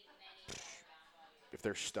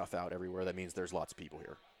stuff out everywhere, that means there's lots of people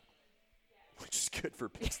here, which is good for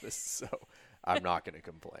business. So I'm not going to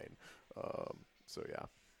complain. So yeah,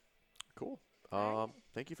 cool.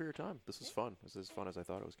 Thank you for your time. This was fun. This is as fun as I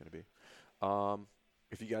thought it was going to be.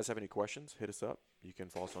 If you guys have any questions, hit us up. You can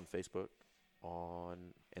follow us on Facebook,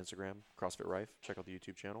 on Instagram, CrossFit Rife. Check out the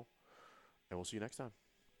YouTube channel, and we'll see you next time.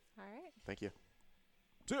 All right. Thank you.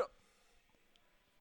 See ya.